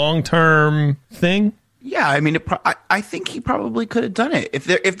 long-term thing? Yeah, I mean, I think he probably could have done it.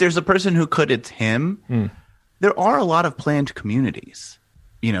 If there's a person who could, it's him. There are a lot of planned communities.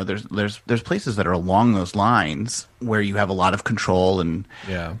 There's places that are along those lines where you have a lot of control, and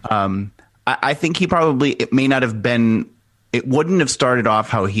I think he probably, it may not have been, it wouldn't have started off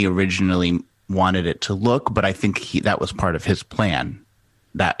how he originally wanted it to look, but I think that was part of his plan,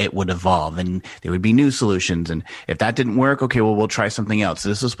 that it would evolve and there would be new solutions. And if that didn't work, okay, well, we'll try something else.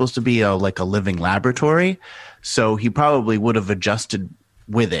 This was supposed to be a living laboratory. So he probably would have adjusted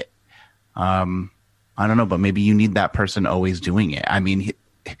with it. I don't know, but maybe you need that person always doing it. I mean,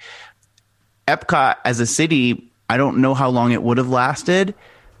 Epcot as a city, I don't know how long it would have lasted,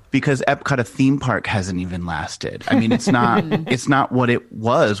 because Epcot, a theme park, hasn't even lasted. I mean, it's not what it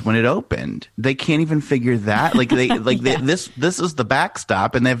was when it opened. They can't even figure that. This is the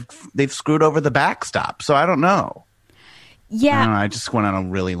backstop, and they've screwed over the backstop. So I don't know. Yeah, I don't know. I just went on a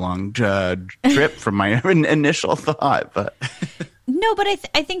really long trip from my initial thought, but no. But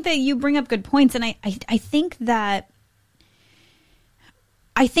I think that you bring up good points, and I think that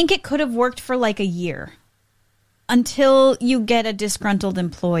it could have worked for a year. Until you get a disgruntled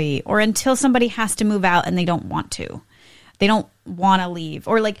employee, or until somebody has to move out and they don't want to. They don't want to leave.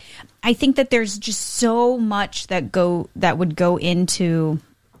 Or I think that there's just so much that would go into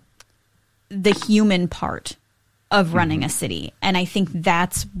the human part of running a city. And I think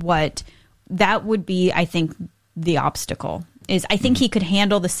that would be, I think, the obstacle. Is I think he could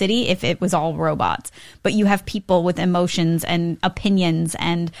handle the city if it was all robots. But you have people with emotions and opinions,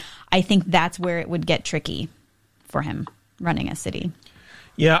 and I think that's where it would get tricky for him running a city.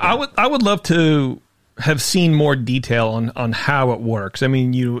 Yeah, I would love to have seen more detail on how it works. I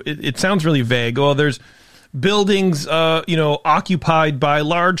mean, it sounds really vague. Oh, there's buildings occupied by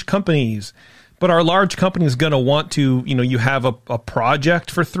large companies. But are large companies going to want to, you have a project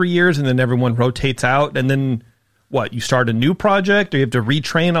for 3 years and then everyone rotates out, and then what, you start a new project, or you have to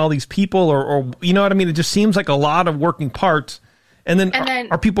retrain all these people, or you know what I mean? It just seems like a lot of working parts. And then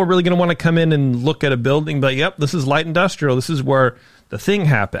are people really going to want to come in and look at a building, but yep, this is light industrial, this is where the thing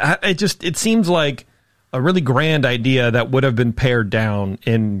happened? It seems like a really grand idea that would have been pared down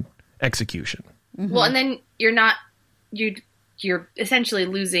in execution. Mm-hmm. Well, and then you're essentially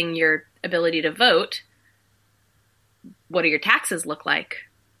losing your ability to vote. What do your taxes look like?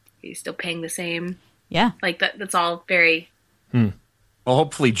 Are you still paying the same? Yeah. That's all very... Well,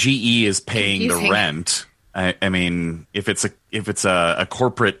 hopefully GE is paying confusing. The rent. I mean, if it's a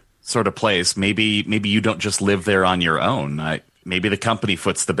corporate sort of place. Maybe you don't just live there on your own. Maybe the company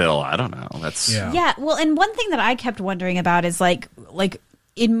foots the bill. I don't know. That's yeah. Well, and one thing that I kept wondering about is like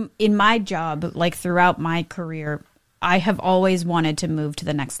in my job, like throughout my career, I have always wanted to move to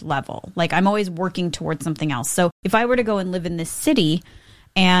the next level. Like I'm always working towards something else. So if I were to go and live in this city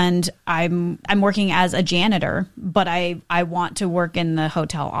and I'm working as a janitor, but I want to work in the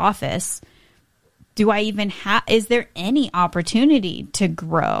hotel office, do I even is there any opportunity to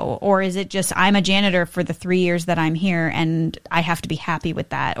grow? Or is it just I'm a janitor for the 3 years that I'm here and I have to be happy with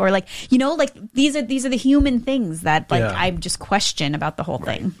that? Or like, you know, like these are the human things that like I just question about the whole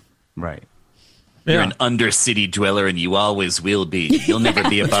thing. Right. You're an undercity dweller, and you always will be. You'll never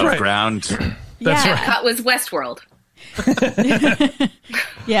be above ground. That's right. Epcot was Westworld.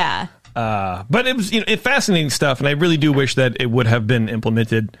 Yeah. But it was fascinating stuff, and I really do wish that it would have been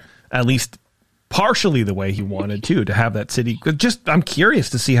implemented at least partially the way he wanted to have that city. Just I'm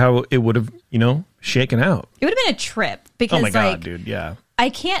curious to see how it would have shaken out. It would have been a trip because oh my god, dude, yeah. I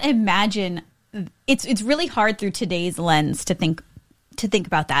can't imagine. It's really hard through today's lens to think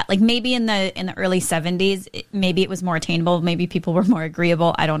about that. Like maybe in the early 70s, maybe it was more attainable. Maybe people were more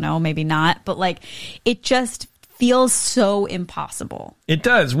agreeable. I don't know. Maybe not. But like, it just feels so impossible. It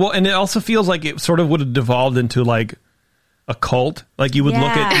does. Well, and it also feels like it sort of would have devolved into like a cult. Like you would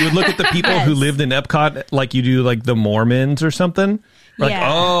look at the people who lived in Epcot like you do like the Mormons or something. Like,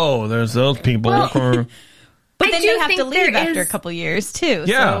 oh, there's those people. Well, but then you have to leave after a couple years too.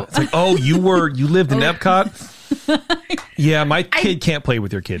 Yeah. So. It's like, oh, you lived in Epcot? Yeah, my kid can't play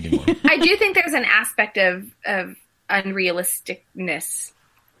with your kid anymore. I do think there's an aspect of unrealisticness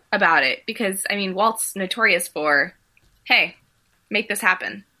about it because, I mean, Walt's notorious for, hey, make this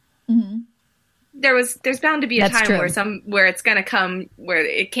happen. Mm-hmm. There's bound to be a time where it's going to come where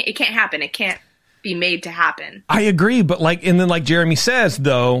it can't happen. It can't be made to happen. I agree, but like Jeremy says,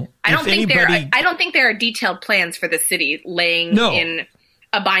 though, I don't think there are detailed plans for the city laying in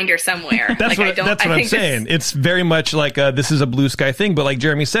a binder somewhere. That's what I'm saying. It's very much like this is a blue sky thing. But like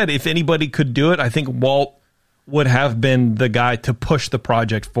Jeremy said, if anybody could do it, I think Walt would have been the guy to push the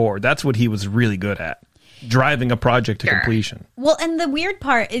project forward. That's what he was really good at, driving a project to completion. Well, and the weird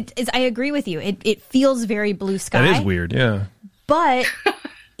part is I agree with you. It feels very blue sky. That is weird, yeah. But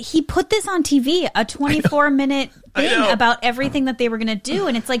he put this on TV, a 24-minute thing about everything that they were going to do.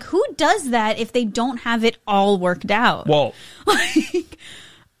 And it's like, who does that if they don't have it all worked out? Well,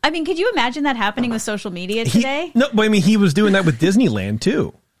 I mean, could you imagine that happening with social media today? No, but I mean, he was doing that with Disneyland,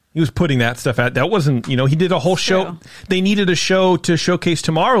 too. He was putting that stuff out. That wasn't, he did a whole show. They needed a show to showcase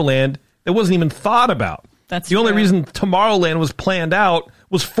Tomorrowland that wasn't even thought about. That's the only reason Tomorrowland was planned out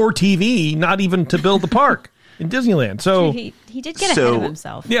was for TV, not even to build the park in Disneyland. So he did get ahead of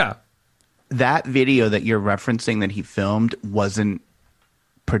himself. Yeah. That video that you're referencing that he filmed wasn't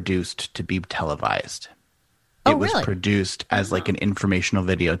produced to be televised. It was produced as like an informational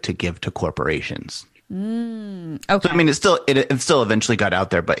video to give to corporations. Okay. So, I mean, it still eventually got out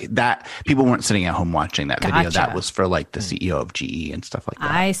there, but that people weren't sitting at home watching that video. That was for like the CEO of GE and stuff like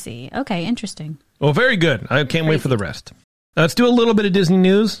that. I see. Okay, interesting. Well, very good. I can't wait for the rest. Let's do a little bit of Disney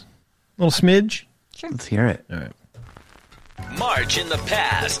news. A little smidge. Sure. Let's hear it. All right. March in the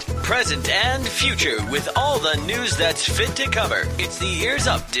past, present, and future with all the news that's fit to cover. It's the Ears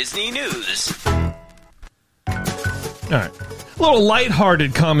Up Disney News. All right. A little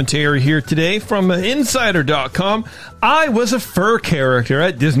lighthearted commentary here today from Insider.com. I was a fur character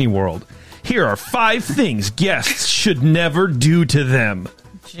at Disney World. Here are 5 things guests should never do to them.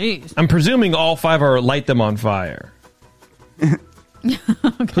 Jeez. I'm presuming all 5 are light them on fire.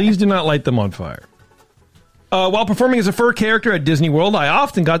 Please do not light them on fire. While performing as a fur character at Disney World, I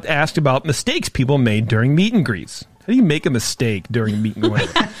often got asked about mistakes people made during meet and greets. How do you make a mistake during meet and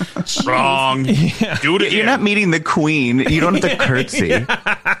greet? Wrong. Yeah. Do it again. You're not meeting the queen. You don't have to curtsy. Yeah,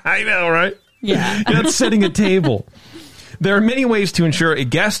 I know, right? Yeah. You're not setting a table. There are many ways to ensure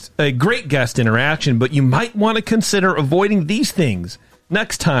a great guest interaction, but you might want to consider avoiding these things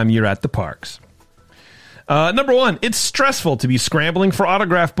next time you're at the parks. Number 1, it's stressful to be scrambling for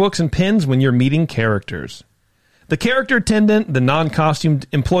autograph books and pins when you're meeting characters. The character attendant, the non-costumed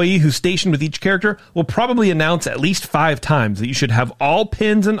employee who's stationed with each character, will probably announce at least 5 times that you should have all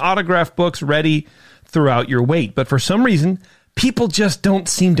pins and autograph books ready throughout your wait. But for some reason, people just don't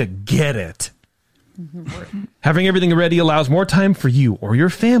seem to get it. Having everything ready allows more time for you or your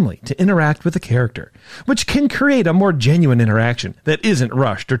family to interact with the character, which can create a more genuine interaction that isn't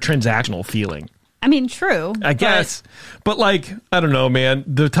rushed or transactional feeling. I mean, true. I guess. But like, I don't know, man.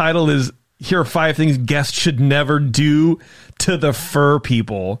 The title is, here are 5 things guests should never do to the fur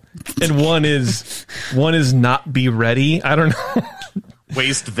people. And one is not be ready. I don't know.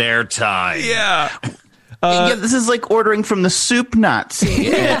 waste their time. Yeah. Yeah, this is like ordering from the soup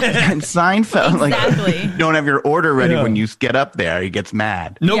Nazi and Seinfeld. Exactly. Like, you don't have your order ready when you get up there. He gets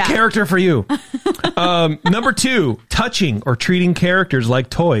mad. No character for you. Number 2, touching or treating characters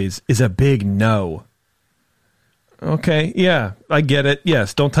like toys is a big no. Okay, yeah, I get it.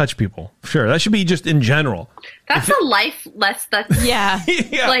 Yes, don't touch people. Sure, that should be just in general. That's a life less. That's yeah.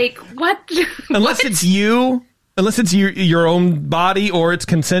 Like what? Unless it's you, unless it's your own body or it's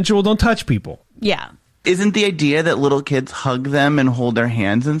consensual, don't touch people. Yeah. Isn't the idea that little kids hug them and hold their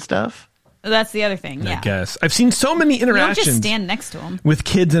hands and stuff? That's the other thing. Yeah. I guess I've seen so many interactions. You don't just stand next to them with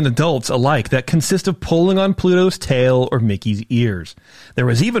kids and adults alike that consist of pulling on Pluto's tail or Mickey's ears. There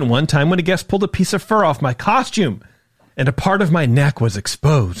was even one time when a guest pulled a piece of fur off my costume, and a part of my neck was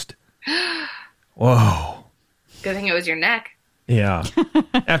exposed. Whoa! Good thing it was your neck. Yeah.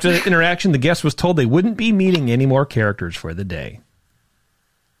 After the interaction, the guest was told they wouldn't be meeting any more characters for the day.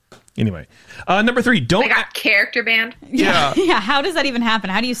 Anyway, number 3, don't... I got character banned. Yeah. Yeah, how does that even happen?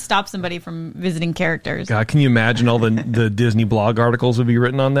 How do you stop somebody from visiting characters? God, can you imagine all the Disney blog articles would be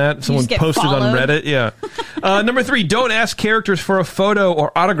written on that? Someone posted on Reddit? Yeah. Number 3, don't ask characters for a photo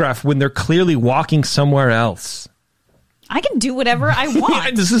or autograph when they're clearly walking somewhere else. I can do whatever I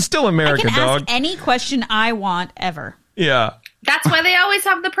want. This is still America, I can dog. ask any question I want ever. Yeah. That's why they always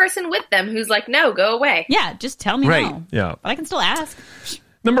have the person with them who's like, no, go away. Yeah, just tell me no. Yeah. But I can still ask.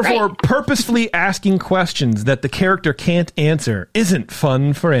 Number 4, purposefully asking questions that the character can't answer isn't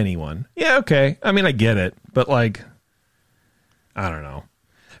fun for anyone. Yeah, okay. I mean, I get it. But, like, I don't know.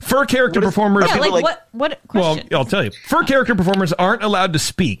 Fur character performers... Yeah, what question? Well, I'll tell you. Fur character performers aren't allowed to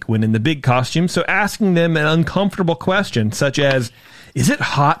speak when in the big costume, so asking them an uncomfortable question, such as, is it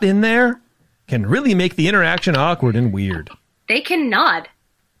hot in there, can really make the interaction awkward and weird. They can nod.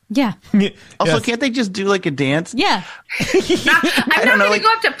 Yeah. Also, can't they just do like a dance? Yeah. I'm not going to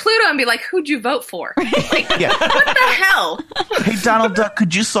go up to Pluto and be like, who'd you vote for? Like, what the hell? Hey, Donald Duck,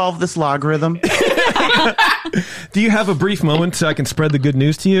 could you solve this logarithm? Do you have a brief moment so I can spread the good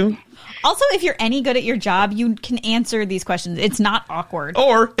news to you? Also, if you're any good at your job, you can answer these questions. It's not awkward.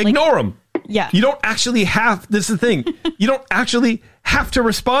 Or ignore them. Yeah. You don't actually have, this is the thing, you don't actually have to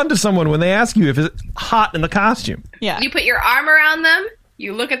respond to someone when they ask you if it's hot in the costume. Yeah. You put your arm around them.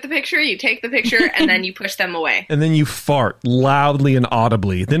 You look at the picture, you take the picture, and then you push them away. And then you fart loudly and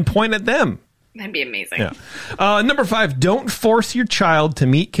audibly, then point at them. That'd be amazing. Yeah. Number 5, don't force your child to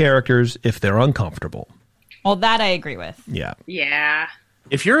meet characters if they're uncomfortable. Well, that I agree with. Yeah. Yeah.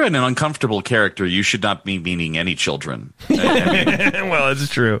 If you're an uncomfortable character, you should not be meeting any children. Well, it's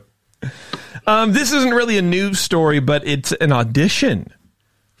true. This isn't really a news story, but it's an audition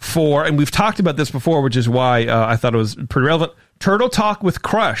for, and we've talked about this before, which is why I thought it was pretty relevant, Turtle Talk with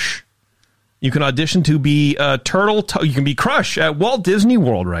Crush. You can audition to be you can be Crush at Walt Disney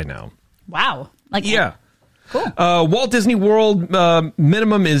World right now. Wow. Yeah. Cool. Walt Disney World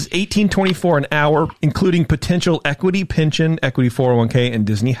minimum is $18.24 an hour, including potential equity pension, equity 401k, and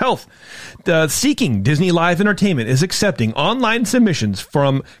Disney Health. Seeking Disney Live Entertainment is accepting online submissions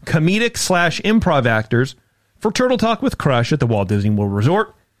from comedic/improv actors for Turtle Talk with Crush at the Walt Disney World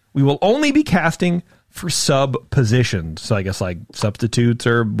Resort. We will only be casting for sub positions. So I guess like substitutes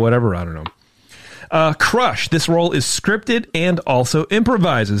or whatever. I don't know. Crush. This role is scripted and also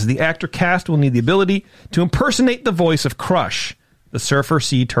improvises. The actor cast will need the ability to impersonate the voice of Crush, the surfer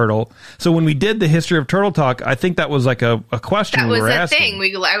sea turtle. So when we did the history of Turtle Talk, I think that was like a question we were asking. That was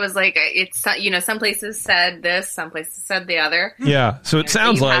a thing. I was like, it's, some places said this, some places said the other. Yeah. So it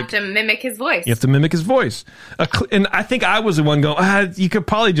sounds like you have to mimic his voice. You have to mimic his voice. And I think I was the one going, you could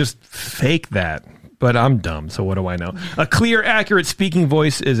probably just fake that. But I'm dumb, so what do I know? A clear, accurate speaking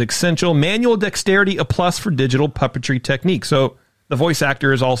voice is essential. Manual dexterity, a plus for digital puppetry technique. So the voice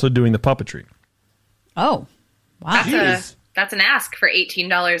actor is also doing the puppetry. Oh, wow. That's an ask for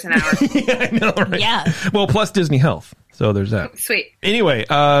 $18 an hour. Yeah, I know, right? Yeah. Well, plus Disney Health. So there's that. Sweet. Anyway,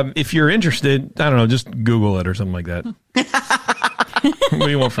 if you're interested, I don't know, just Google it or something like that. What do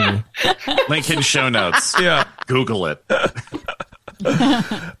you want from me? Link in show notes. Yeah. Google it.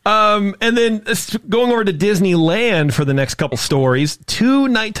 And then going over to Disneyland for the next couple stories, 2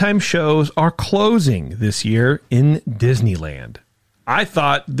 nighttime shows are closing this year in Disneyland. I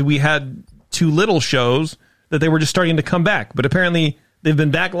thought that we had 2 little shows that they were just starting to come back, but apparently they've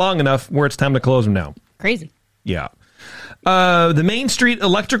been back long enough where it's time to close them now. Crazy. Yeah. The Main Street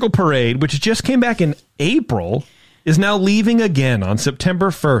Electrical Parade, which just came back in April, is now leaving again on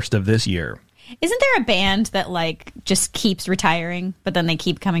September 1st of this year. Isn't there a band that like just keeps retiring, but then they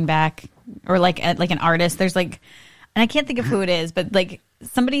keep coming back, or like an artist? There's like, and I can't think of who it is, but like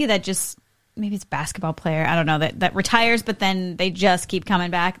somebody that just maybe it's a basketball player. I don't know that retires, but then they just keep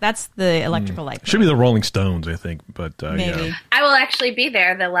coming back. That's the electrical light. Should be the Rolling Stones, I think. But maybe yeah. I will actually be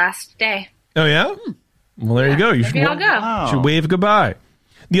there the last day. Oh yeah. Well, there you go. You Maybe I'll go. should wave goodbye.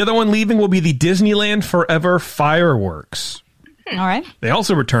 The other one leaving will be the Disneyland Forever fireworks. All right. They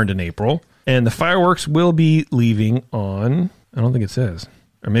also returned in April, and the fireworks will be leaving on. I don't think it says,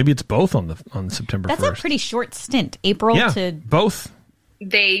 or maybe it's both on September 1st. That's a pretty short stint. April to both.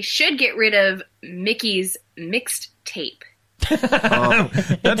 They should get rid of Mickey's mixed tape.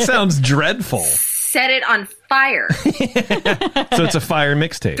 That sounds dreadful. Set it on fire. So it's a fire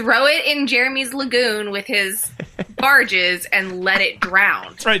mixtape. Throw it in Jeremy's lagoon with his barges and let it drown.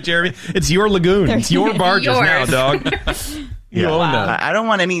 That's right, Jeremy. It's your lagoon. It's your barges now, dog. You own that. I don't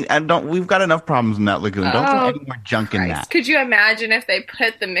want any. We've got enough problems in that lagoon. Don't throw any more junk in that. Could you imagine if they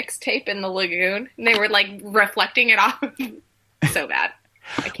put the mixtape in the lagoon and they were like reflecting it off? So bad.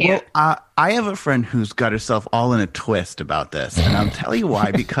 I can't. Well, I have a friend who's got herself all in a twist about this, and I'll tell you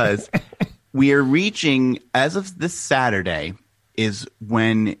why. Because we are reaching, as of this Saturday, is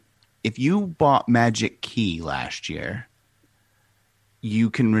when if you bought Magic Key last year, you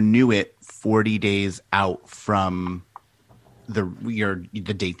can renew it 40 days out from the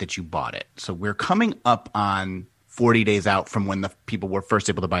date that you bought it. So we're coming up on 40 days out from when the people were first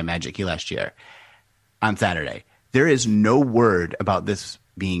able to buy Magic Key last year on Saturday. There is no word about this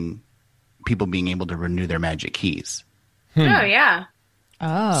being people being able to renew their Magic Keys. Oh, yeah.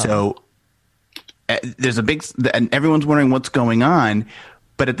 Oh. So there's a big – and everyone's wondering what's going on.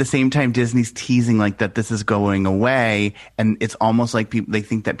 But at the same time, Disney's teasing like that this is going away. And it's almost like they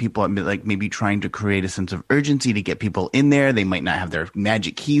think that people are like maybe trying to create a sense of urgency to get people in there. They might not have their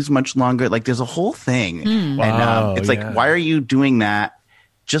Magic Keys much longer. Like there's a whole thing. And it's like, why are you doing that?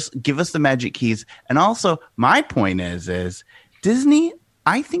 Just give us the Magic Keys. And also, my point is Disney,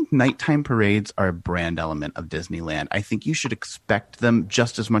 I think nighttime parades are a brand element of Disneyland. I think you should expect them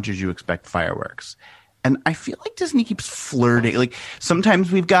just as much as you expect fireworks. And I feel like Disney keeps flirting. Like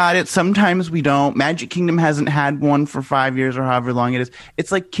sometimes we've got it, sometimes we don't. Magic Kingdom hasn't had one for 5 years or however long it is.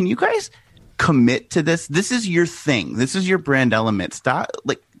 It's like, can you guys commit to this? This is your thing. This is your brand element. Stop,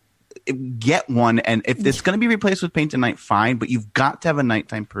 get one. And if it's going to be replaced with Paint a Night, fine. But you've got to have a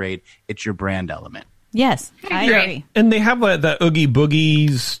nighttime parade. It's your brand element. Yes, I agree. And they have the Oogie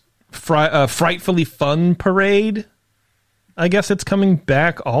Boogie's Frightfully Fun parade. I guess it's coming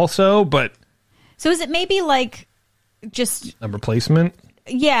back also, but... So is it maybe like just... a replacement?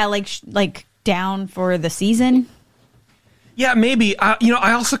 Yeah, like down for the season? Yeah, maybe.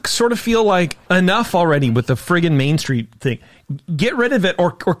 I also sort of feel like enough already with the friggin' Main Street thing. Get rid of it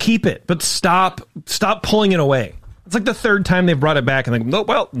or keep it, but stop pulling it away. It's like the third time they've brought it back, and they go,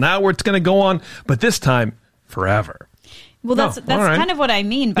 well, now it's going to go on, but this time forever. Well, that's right. Kind of what I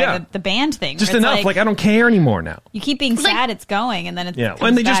mean by the band thing. Just enough. Like I don't care anymore now. You keep being sad it's going, and then it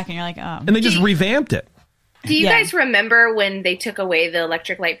comes back, and you're like, oh. And they just revamped it. Do you guys remember when they took away the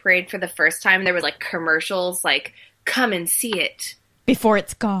Electric Light Parade for the first time? There was like commercials like, come and see it. Before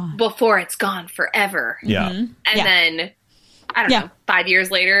it's gone. Before it's gone forever. Yeah. And then, I don't know, 5 years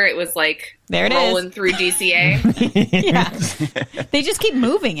later, it was like rolling through DCA. They just keep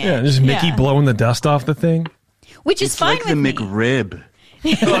moving it. Yeah, just Mickey blowing the dust off the thing. Which is fine like with the McRib.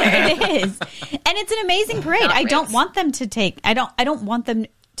 It is. And it's an amazing parade. I don't want them to take I don't want them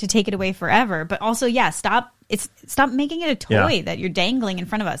to take it away forever, but also stop making it a toy that you're dangling in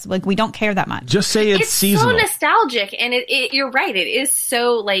front of us. Like we don't care that much. Just say it's seasonal. So nostalgic, and you're right, it is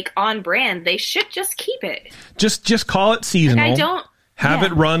so like on brand. They should just keep it. Just call it seasonal. Like, I don't have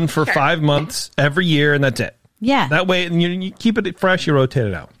it run for 5 months every year, and that's it. Yeah. That way you keep it fresh, you rotate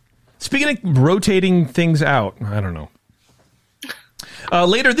it out. Speaking of rotating things out, I don't know.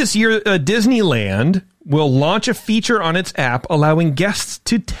 Later this year, Disneyland will launch a feature on its app allowing guests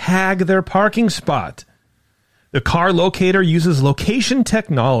to tag their parking spot. The car locator uses location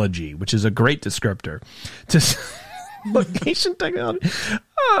technology, which is a great descriptor. Location technology?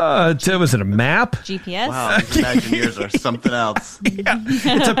 Was it a map? GPS? Wow, these Imagineers are something else.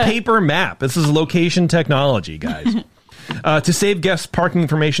 It's a paper map. This is location technology, guys. To save guests parking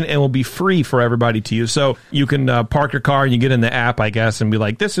information and will be free for everybody to use. So you can park your car and you get in the app, I guess, and be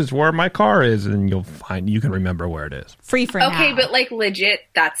like, this is where my car is. And you can remember where it is. Free for now. Okay, but like legit,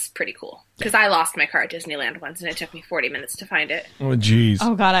 that's pretty cool. Because I lost my car at Disneyland once and it took me 40 minutes to find it. Oh, jeez.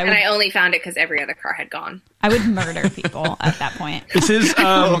 Oh, God. I only found it because every other car had gone. I would murder people at that point. This is,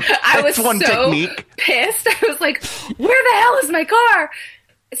 I was one so technique. pissed. I was like, where the hell is my car?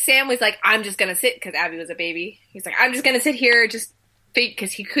 Sam was like, I'm just going to sit, because Abby was a baby. He's like, I'm just going to sit here, just think,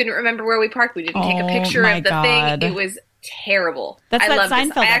 because he couldn't remember where we parked. We didn't take a picture of the thing. It was terrible. That's I that love this.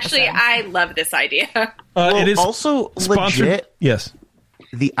 Seinfeld Actually, episode. I love this idea. Well, it is also sponsored. legit. Yes.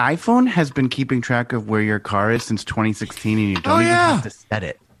 The iPhone has been keeping track of where your car is since 2016, and you don't even have to set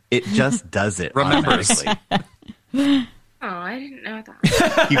it. It just does it. Remembers. Oh, I didn't know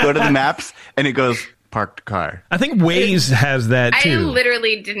that. You go to the maps, and it goes, parked car. I think Waze has that I too.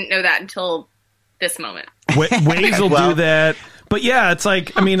 literally didn't know that until this moment. Waze will do that. But yeah, it's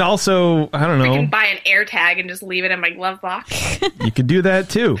like, I mean, also, I don't I know. can buy an AirTag and just leave it in my glove box. You could do that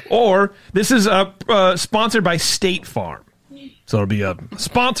too. Or this is sponsored by State Farm. So it'll be a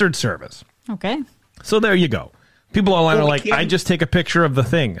sponsored service. Okay. So there you go. People online are like, I just take a picture of the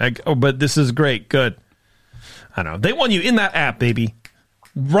thing. But this is great. Good. I don't know. They want you in that app, baby.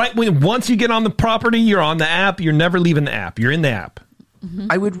 Right once you get on the property, you're on the app. You're never leaving the app. You're in the app.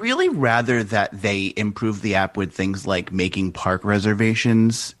 I would really rather that they improve the app with things like making park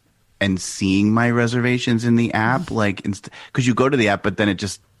reservations and seeing my reservations in the app. Like, because you go to the app, but then it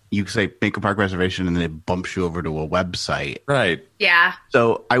just, you say make a park reservation and then it bumps you over to a website. Right. Yeah.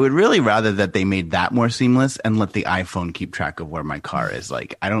 So I would really rather that they made that more seamless and let the iPhone keep track of where my car is.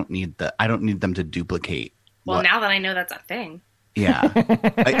 Like, I don't need them to duplicate. Well, now that I know that's a thing. Yeah.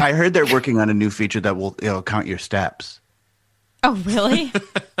 I heard they're working on a new feature that will count your steps. Oh, really?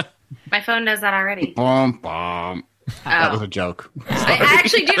 My phone does that already. Bum, bum. That was a joke.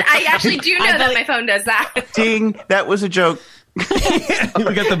 I actually do know that my phone does that. Ding! That was a joke. We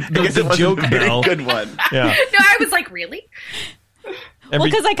got the joke bell. Good one. Yeah. No, I was like, really? Well,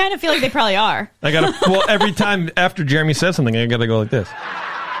 because I kind of feel like they probably are. Every time after Jeremy says something, I gotta go like this.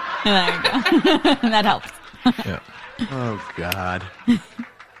 There you go. That helps. Yeah. Oh, God.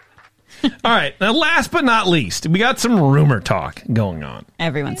 All right. Now, last but not least, we got some rumor talk going on.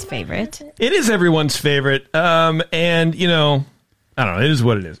 Everyone's favorite. It is everyone's favorite. And, you know, I don't know. It is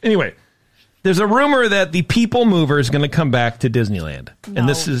what it is. Anyway, there's a rumor that the People Mover is going to come back to Disneyland. No. And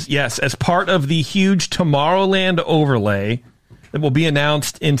this is, yes, as part of the huge Tomorrowland overlay that will be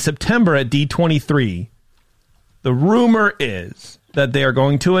announced in September at D23. The rumor is that they are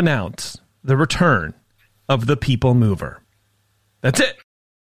going to announce the return of the People Mover. That's it.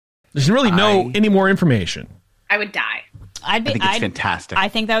 There's really any more information. I would die. I think it's fantastic. I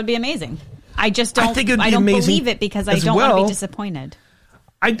think that would be amazing. I just don't. I don't believe it because I don't want to be disappointed.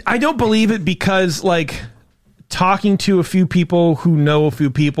 I don't believe it because, like, talking to a few people who know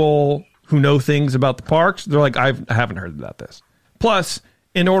things about the parks, they're like, I haven't heard about this. Plus,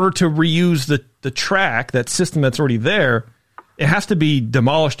 in order to reuse the track, that system that's already there, it has to be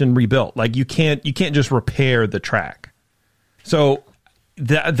demolished and rebuilt. Like, you can't just repair the track. So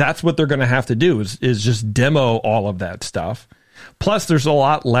that's what they're going to have to do is just demo all of that stuff. Plus, there's a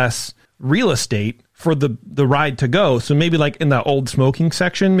lot less real estate for the ride to go. So maybe like in that old smoking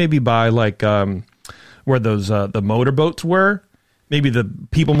section, maybe by like where those the motorboats were, maybe the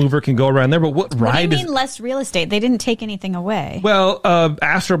People Mover can go around there. But what ride do you mean less real estate? They didn't take anything away. Well,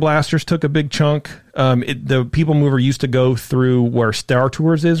 Astro Blasters took a big chunk. The People Mover used to go through where Star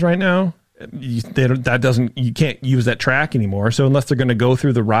Tours is right now. You can't use that track anymore. So unless they're going to go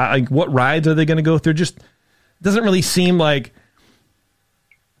through the ride, like what rides are they going to go through? Just doesn't really seem like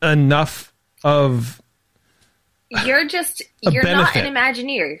enough of. You're not an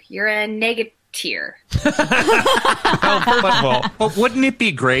Imagineer. You're a negateer. But wouldn't it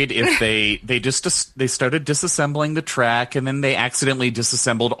be great if they started disassembling the track and then they accidentally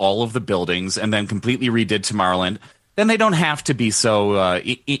disassembled all of the buildings and then completely redid Tomorrowland? Then they don't have to be so.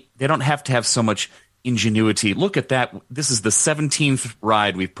 They don't have to have so much ingenuity. Look at that. This is the 17th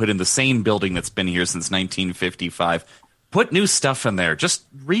ride we've put in the same building that's been here since 1955. Put new stuff in there. Just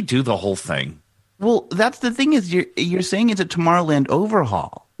redo the whole thing. Well, that's the thing is you're saying it's a Tomorrowland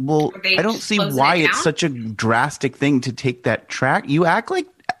overhaul. Well, I don't see why it's such a drastic thing to take that track. You act like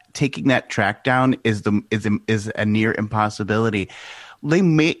taking that track down is a near impossibility. They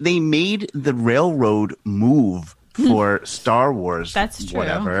made the railroad move for Star Wars. That's true.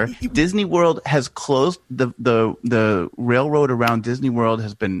 Whatever. Disney World has closed. The railroad around Disney World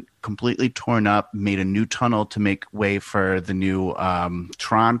has been completely torn up, made a new tunnel to make way for the new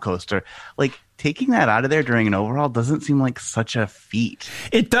Tron coaster. Like, taking that out of there during an overhaul doesn't seem like such a feat.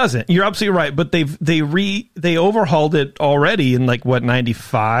 It doesn't. You're absolutely right. But they overhauled it already in like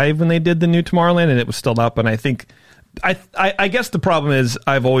 95 when they did the new Tomorrowland, and it was still up. And I think I guess the problem is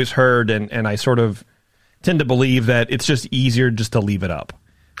I've always heard and I sort of tend to believe that it's just easier just to leave it up.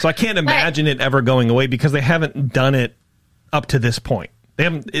 So I can't imagine it ever going away because they haven't done it up to this point. They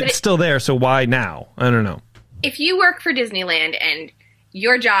haven't. It's still there. So why now? I don't know. If you work for Disneyland and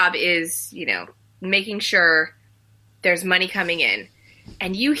your job is, making sure there's money coming in,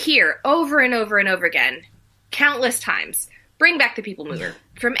 and you hear over and over and over again, countless times. Bring back the People Mover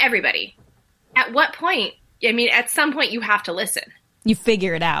from everybody. At what point? I mean, at some point you have to listen. You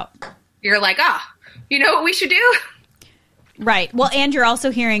figure it out. You're like, you know what we should do? Right. Well, and you're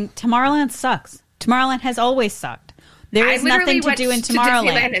also hearing Tomorrowland sucks. Tomorrowland has always sucked. There is nothing to do in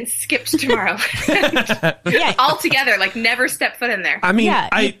Tomorrowland. I Disneyland and skipped Tomorrowland altogether. Like never step foot in there. I mean,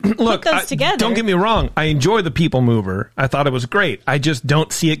 look. Put those together. Don't get me wrong. I enjoy the People Mover. I thought it was great. I just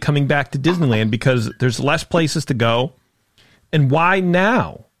don't see it coming back to Disneyland because there's less places to go. And why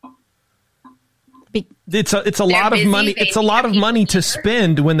now? It's a lot of money. It's a lot of money to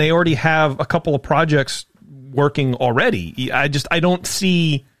spend when they already have a couple of projects working already. I don't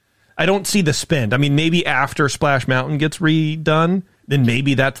see the spend. I mean, maybe after Splash Mountain gets redone, then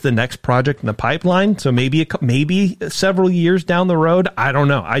maybe that's the next project in the pipeline. So maybe several years down the road. I don't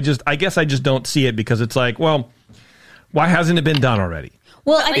know. I guess I just don't see it because it's like, well, why hasn't it been done already?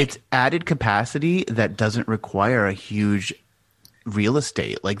 Well, it's added capacity that doesn't require a huge real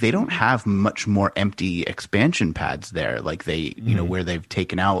estate. Like they don't have much more empty expansion pads there. Like they, where they've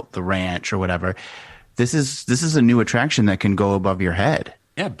taken out the ranch or whatever. This is a new attraction that can go above your head.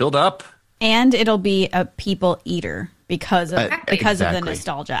 Yeah, build up. And it'll be a people eater because of the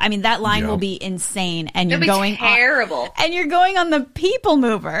nostalgia. I mean, that line will be insane, and it'll you're going terrible. And you're going on the People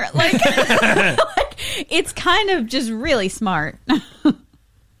Mover. Like, it's kind of just really smart.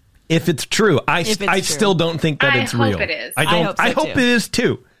 If it's true, I still don't think that it's real. I hope it is. I hope it is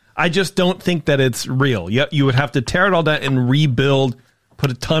too. I just don't think that it's real. You would have to tear it all down and rebuild, put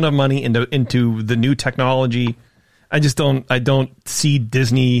a ton of money into the new technology. I don't see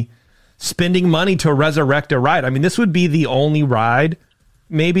Disney spending money to resurrect a ride. I mean, this would be the only ride,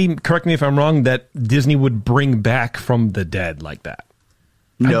 maybe, correct me if I'm wrong, that Disney would bring back from the dead like that.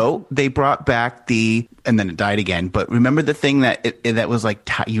 No, they brought back and then it died again. But remember the thing that was like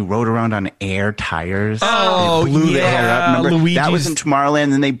you rode around on air tires? Oh, and it blew the hair up. Remember, that was in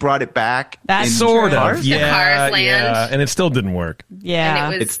Tomorrowland, and they brought it back. That's sort of, yeah, Cars Land. Yeah, and it still didn't work.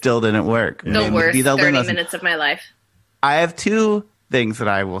 Yeah, and it still didn't work. The worst 30 minutes of my life. I have two things that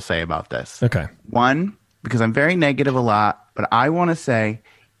I will say about this. Okay, one, because I'm very negative a lot, but I want to say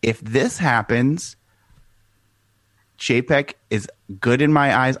if this happens, JPEG is good in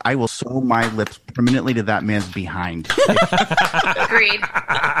my eyes. I will sew my lips permanently to that man's behind. Agreed.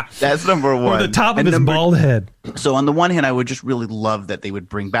 That's number one. Or the top of his bald head. So on the one hand, I would just really love that they would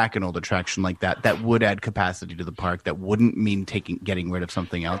bring back an old attraction like that. That would add capacity to the park. That wouldn't mean getting rid of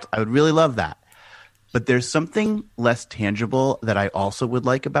something else. I would really love that. But there's something less tangible that I also would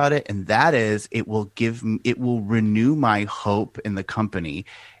like about it, and that is it will renew my hope in the company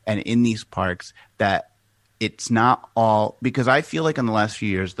and in these parks that it's not all, because I feel like in the last few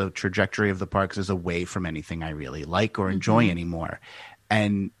years, the trajectory of the parks is away from anything I really like or enjoy anymore.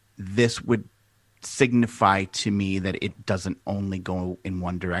 And this would signify to me that it doesn't only go in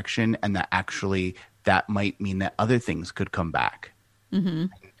one direction, and that actually that might mean that other things could come back. Mm-hmm.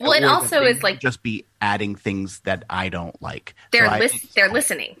 Well, it also is like just be adding things that I don't like. They're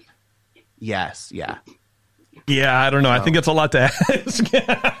listening. Yes. Yeah. Yeah. I don't know. So. I think it's a lot to ask.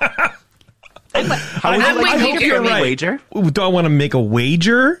 I hope you're right. Wager? Do I want to make a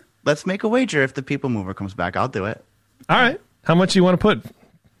wager? Let's make a wager. If the People Mover comes back, I'll do it. All right. How much do you want to put?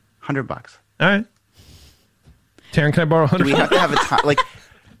 $100. All right. Taryn, can I borrow $100? Do we have to have a time? Like,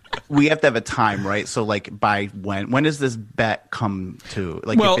 we have to have a time, right? So, like, by when does this bet come to?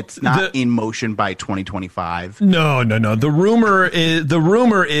 Like, if it's not in motion by 2025. No. The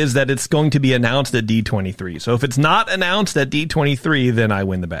rumor is that it's going to be announced at D23. So if it's not announced at D23, then I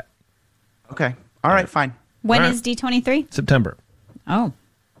win the bet. Okay. All right. Fine. When is D23? September. Oh.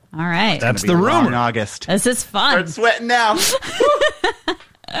 All right. That's the rumor. In August. This is fun. Start sweating now.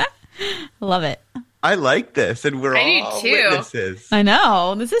 Love it. I like this, and we're all witnesses. I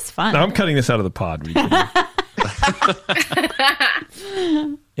know. This is fun. No, I'm cutting this out of the pod.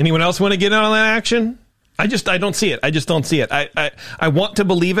 Anyone else want to get in on that action? I don't see it. I just don't see it. I want to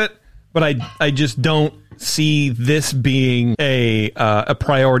believe it, but I just don't see this being a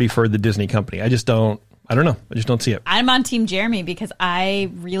priority for the Disney company. I don't know. I just don't see it. I'm on Team Jeremy because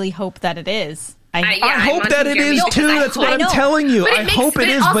I really hope that it is. I hope that it is too. That's what I'm telling you. I hope it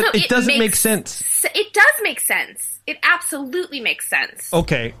is, but it doesn't make sense. It does make sense. It absolutely makes sense.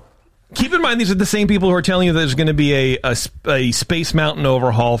 Okay. Keep in mind, these are the same people who are telling you there's going to be a Space Mountain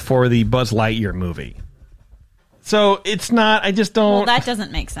overhaul for the Buzz Lightyear movie. So it's not. I just don't. Well, that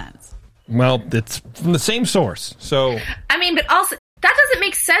doesn't make sense. Well, it's from the same source. So I mean, but also that doesn't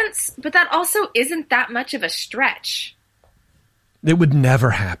make sense. But that also isn't that much of a stretch. It would never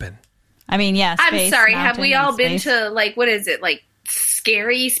happen. I mean, yes. I'm sorry. Have we all been to, like, what is it, like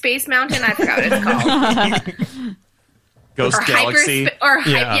scary Space Mountain. I forgot what it's called. Ghost Galaxy.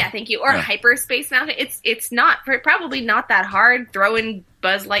 Thank you. Or Hyperspace Mountain. It's probably not that hard. Throw in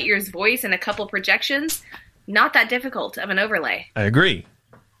Buzz Lightyear's voice and a couple projections. Not that difficult of an overlay. I agree.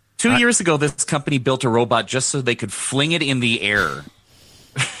 2 years ago, this company built a robot just so they could fling it in the air.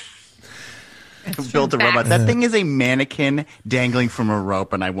 Built a robot. That thing is a mannequin dangling from a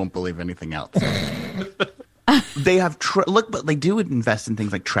rope, and I won't believe anything else. They have but they do invest in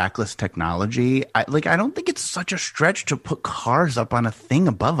things like trackless technology. I don't think it's such a stretch to put cars up on a thing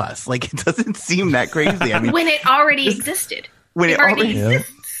above us. Like, it doesn't seem that crazy. I mean, when it already existed. When it already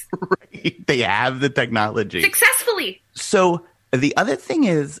exists. Right. They have the technology successfully. So the other thing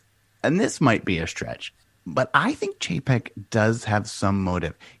is, and this might be a stretch, but I think Chapek does have some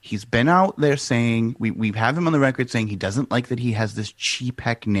motive. He's been out there saying, we have him on the record saying he doesn't like that he has this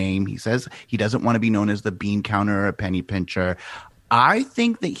Chapek name. He says he doesn't want to be known as the bean counter or a penny pincher. I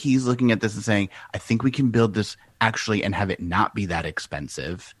think that he's looking at this and saying, I think we can build this actually and have it not be that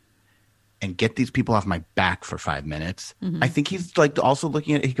expensive and get these people off my back for 5 minutes. Mm-hmm. I think he's also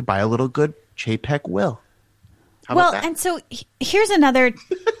looking at he could buy a little good Chapek will. How about that? And so here's another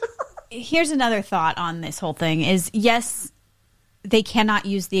thought on this whole thing is, yes, they cannot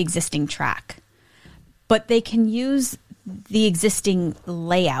use the existing track, but they can use the existing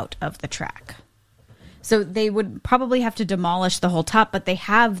layout of the track. So they would probably have to demolish the whole top, but they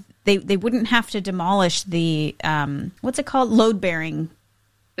wouldn't have to demolish the what's it called? Load bearing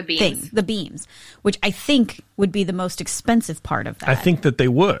the beams, which I think would be the most expensive part of that. I think that they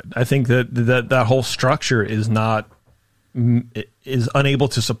would. I think that whole structure is unable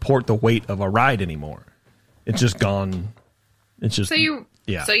to support the weight of a ride anymore. It's just gone. It's just so you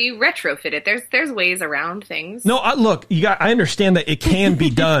retrofit it. There's ways around things. No, look, I understand that it can be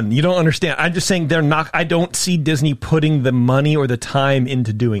done. You don't understand. I'm just saying I don't see Disney putting the money or the time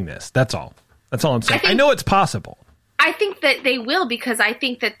into doing this. That's all. That's all I'm saying. I know it's possible. I think that they will, because I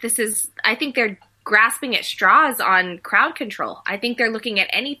think that I think they're grasping at straws on crowd control. I think they're looking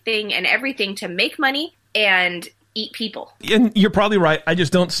at anything and everything to make money and eat people. And you're probably right. I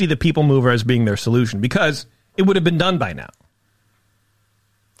just don't see the people mover as being their solution, because it would have been done by now.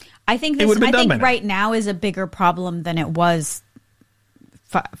 I think right now is a bigger problem than it was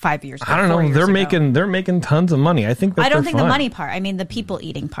 5 years ago. I don't know. They're making tons of money. I think. I don't think the money part. I mean, the people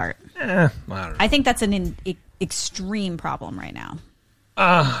eating part. I don't know. I think that's an extreme problem right now.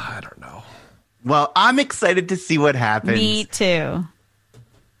 I don't know. Well, I'm excited to see what happens. Me too.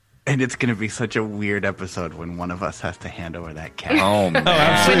 And it's going to be such a weird episode when one of us has to hand over that cat. Oh, man.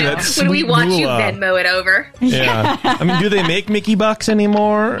 Absolutely. When we watch you Venmo it over. Yeah. I mean, do they make Mickey bucks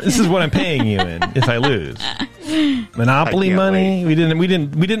anymore? This is what I'm paying you in if I lose. Monopoly money? Wait. We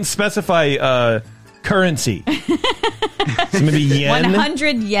didn't specify currency. So maybe yen.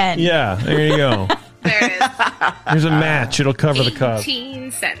 100 yen. Yeah, there you go. There it is. Here's a match. It'll cover the cost.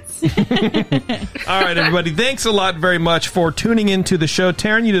 18 cents. All right, everybody. Thanks a lot very much for tuning into the show.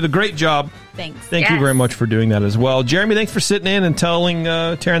 Taryn, you did a great job. Thanks. Thank you very much for doing that as well. Jeremy, thanks for sitting in and telling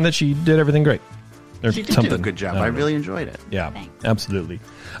Taryn that she did everything great. She did do a good job. I really enjoyed it. Yeah, thanks. Absolutely.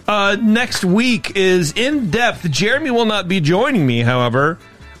 Next week is In Depth. Jeremy will not be joining me, however.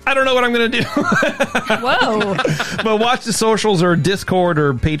 I don't know what I'm going to do. Whoa. But watch the socials or Discord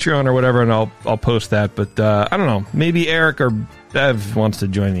or Patreon or whatever, and I'll post that. But I don't know. Maybe Eric or Bev wants to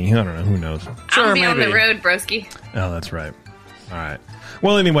join me. I don't know. Who knows? I'll be on the road, broski. Oh, that's right. All right.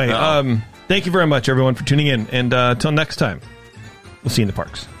 Well, anyway, thank you very much, everyone, for tuning in. And until next time, we'll see you in the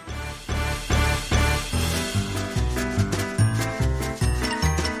parks.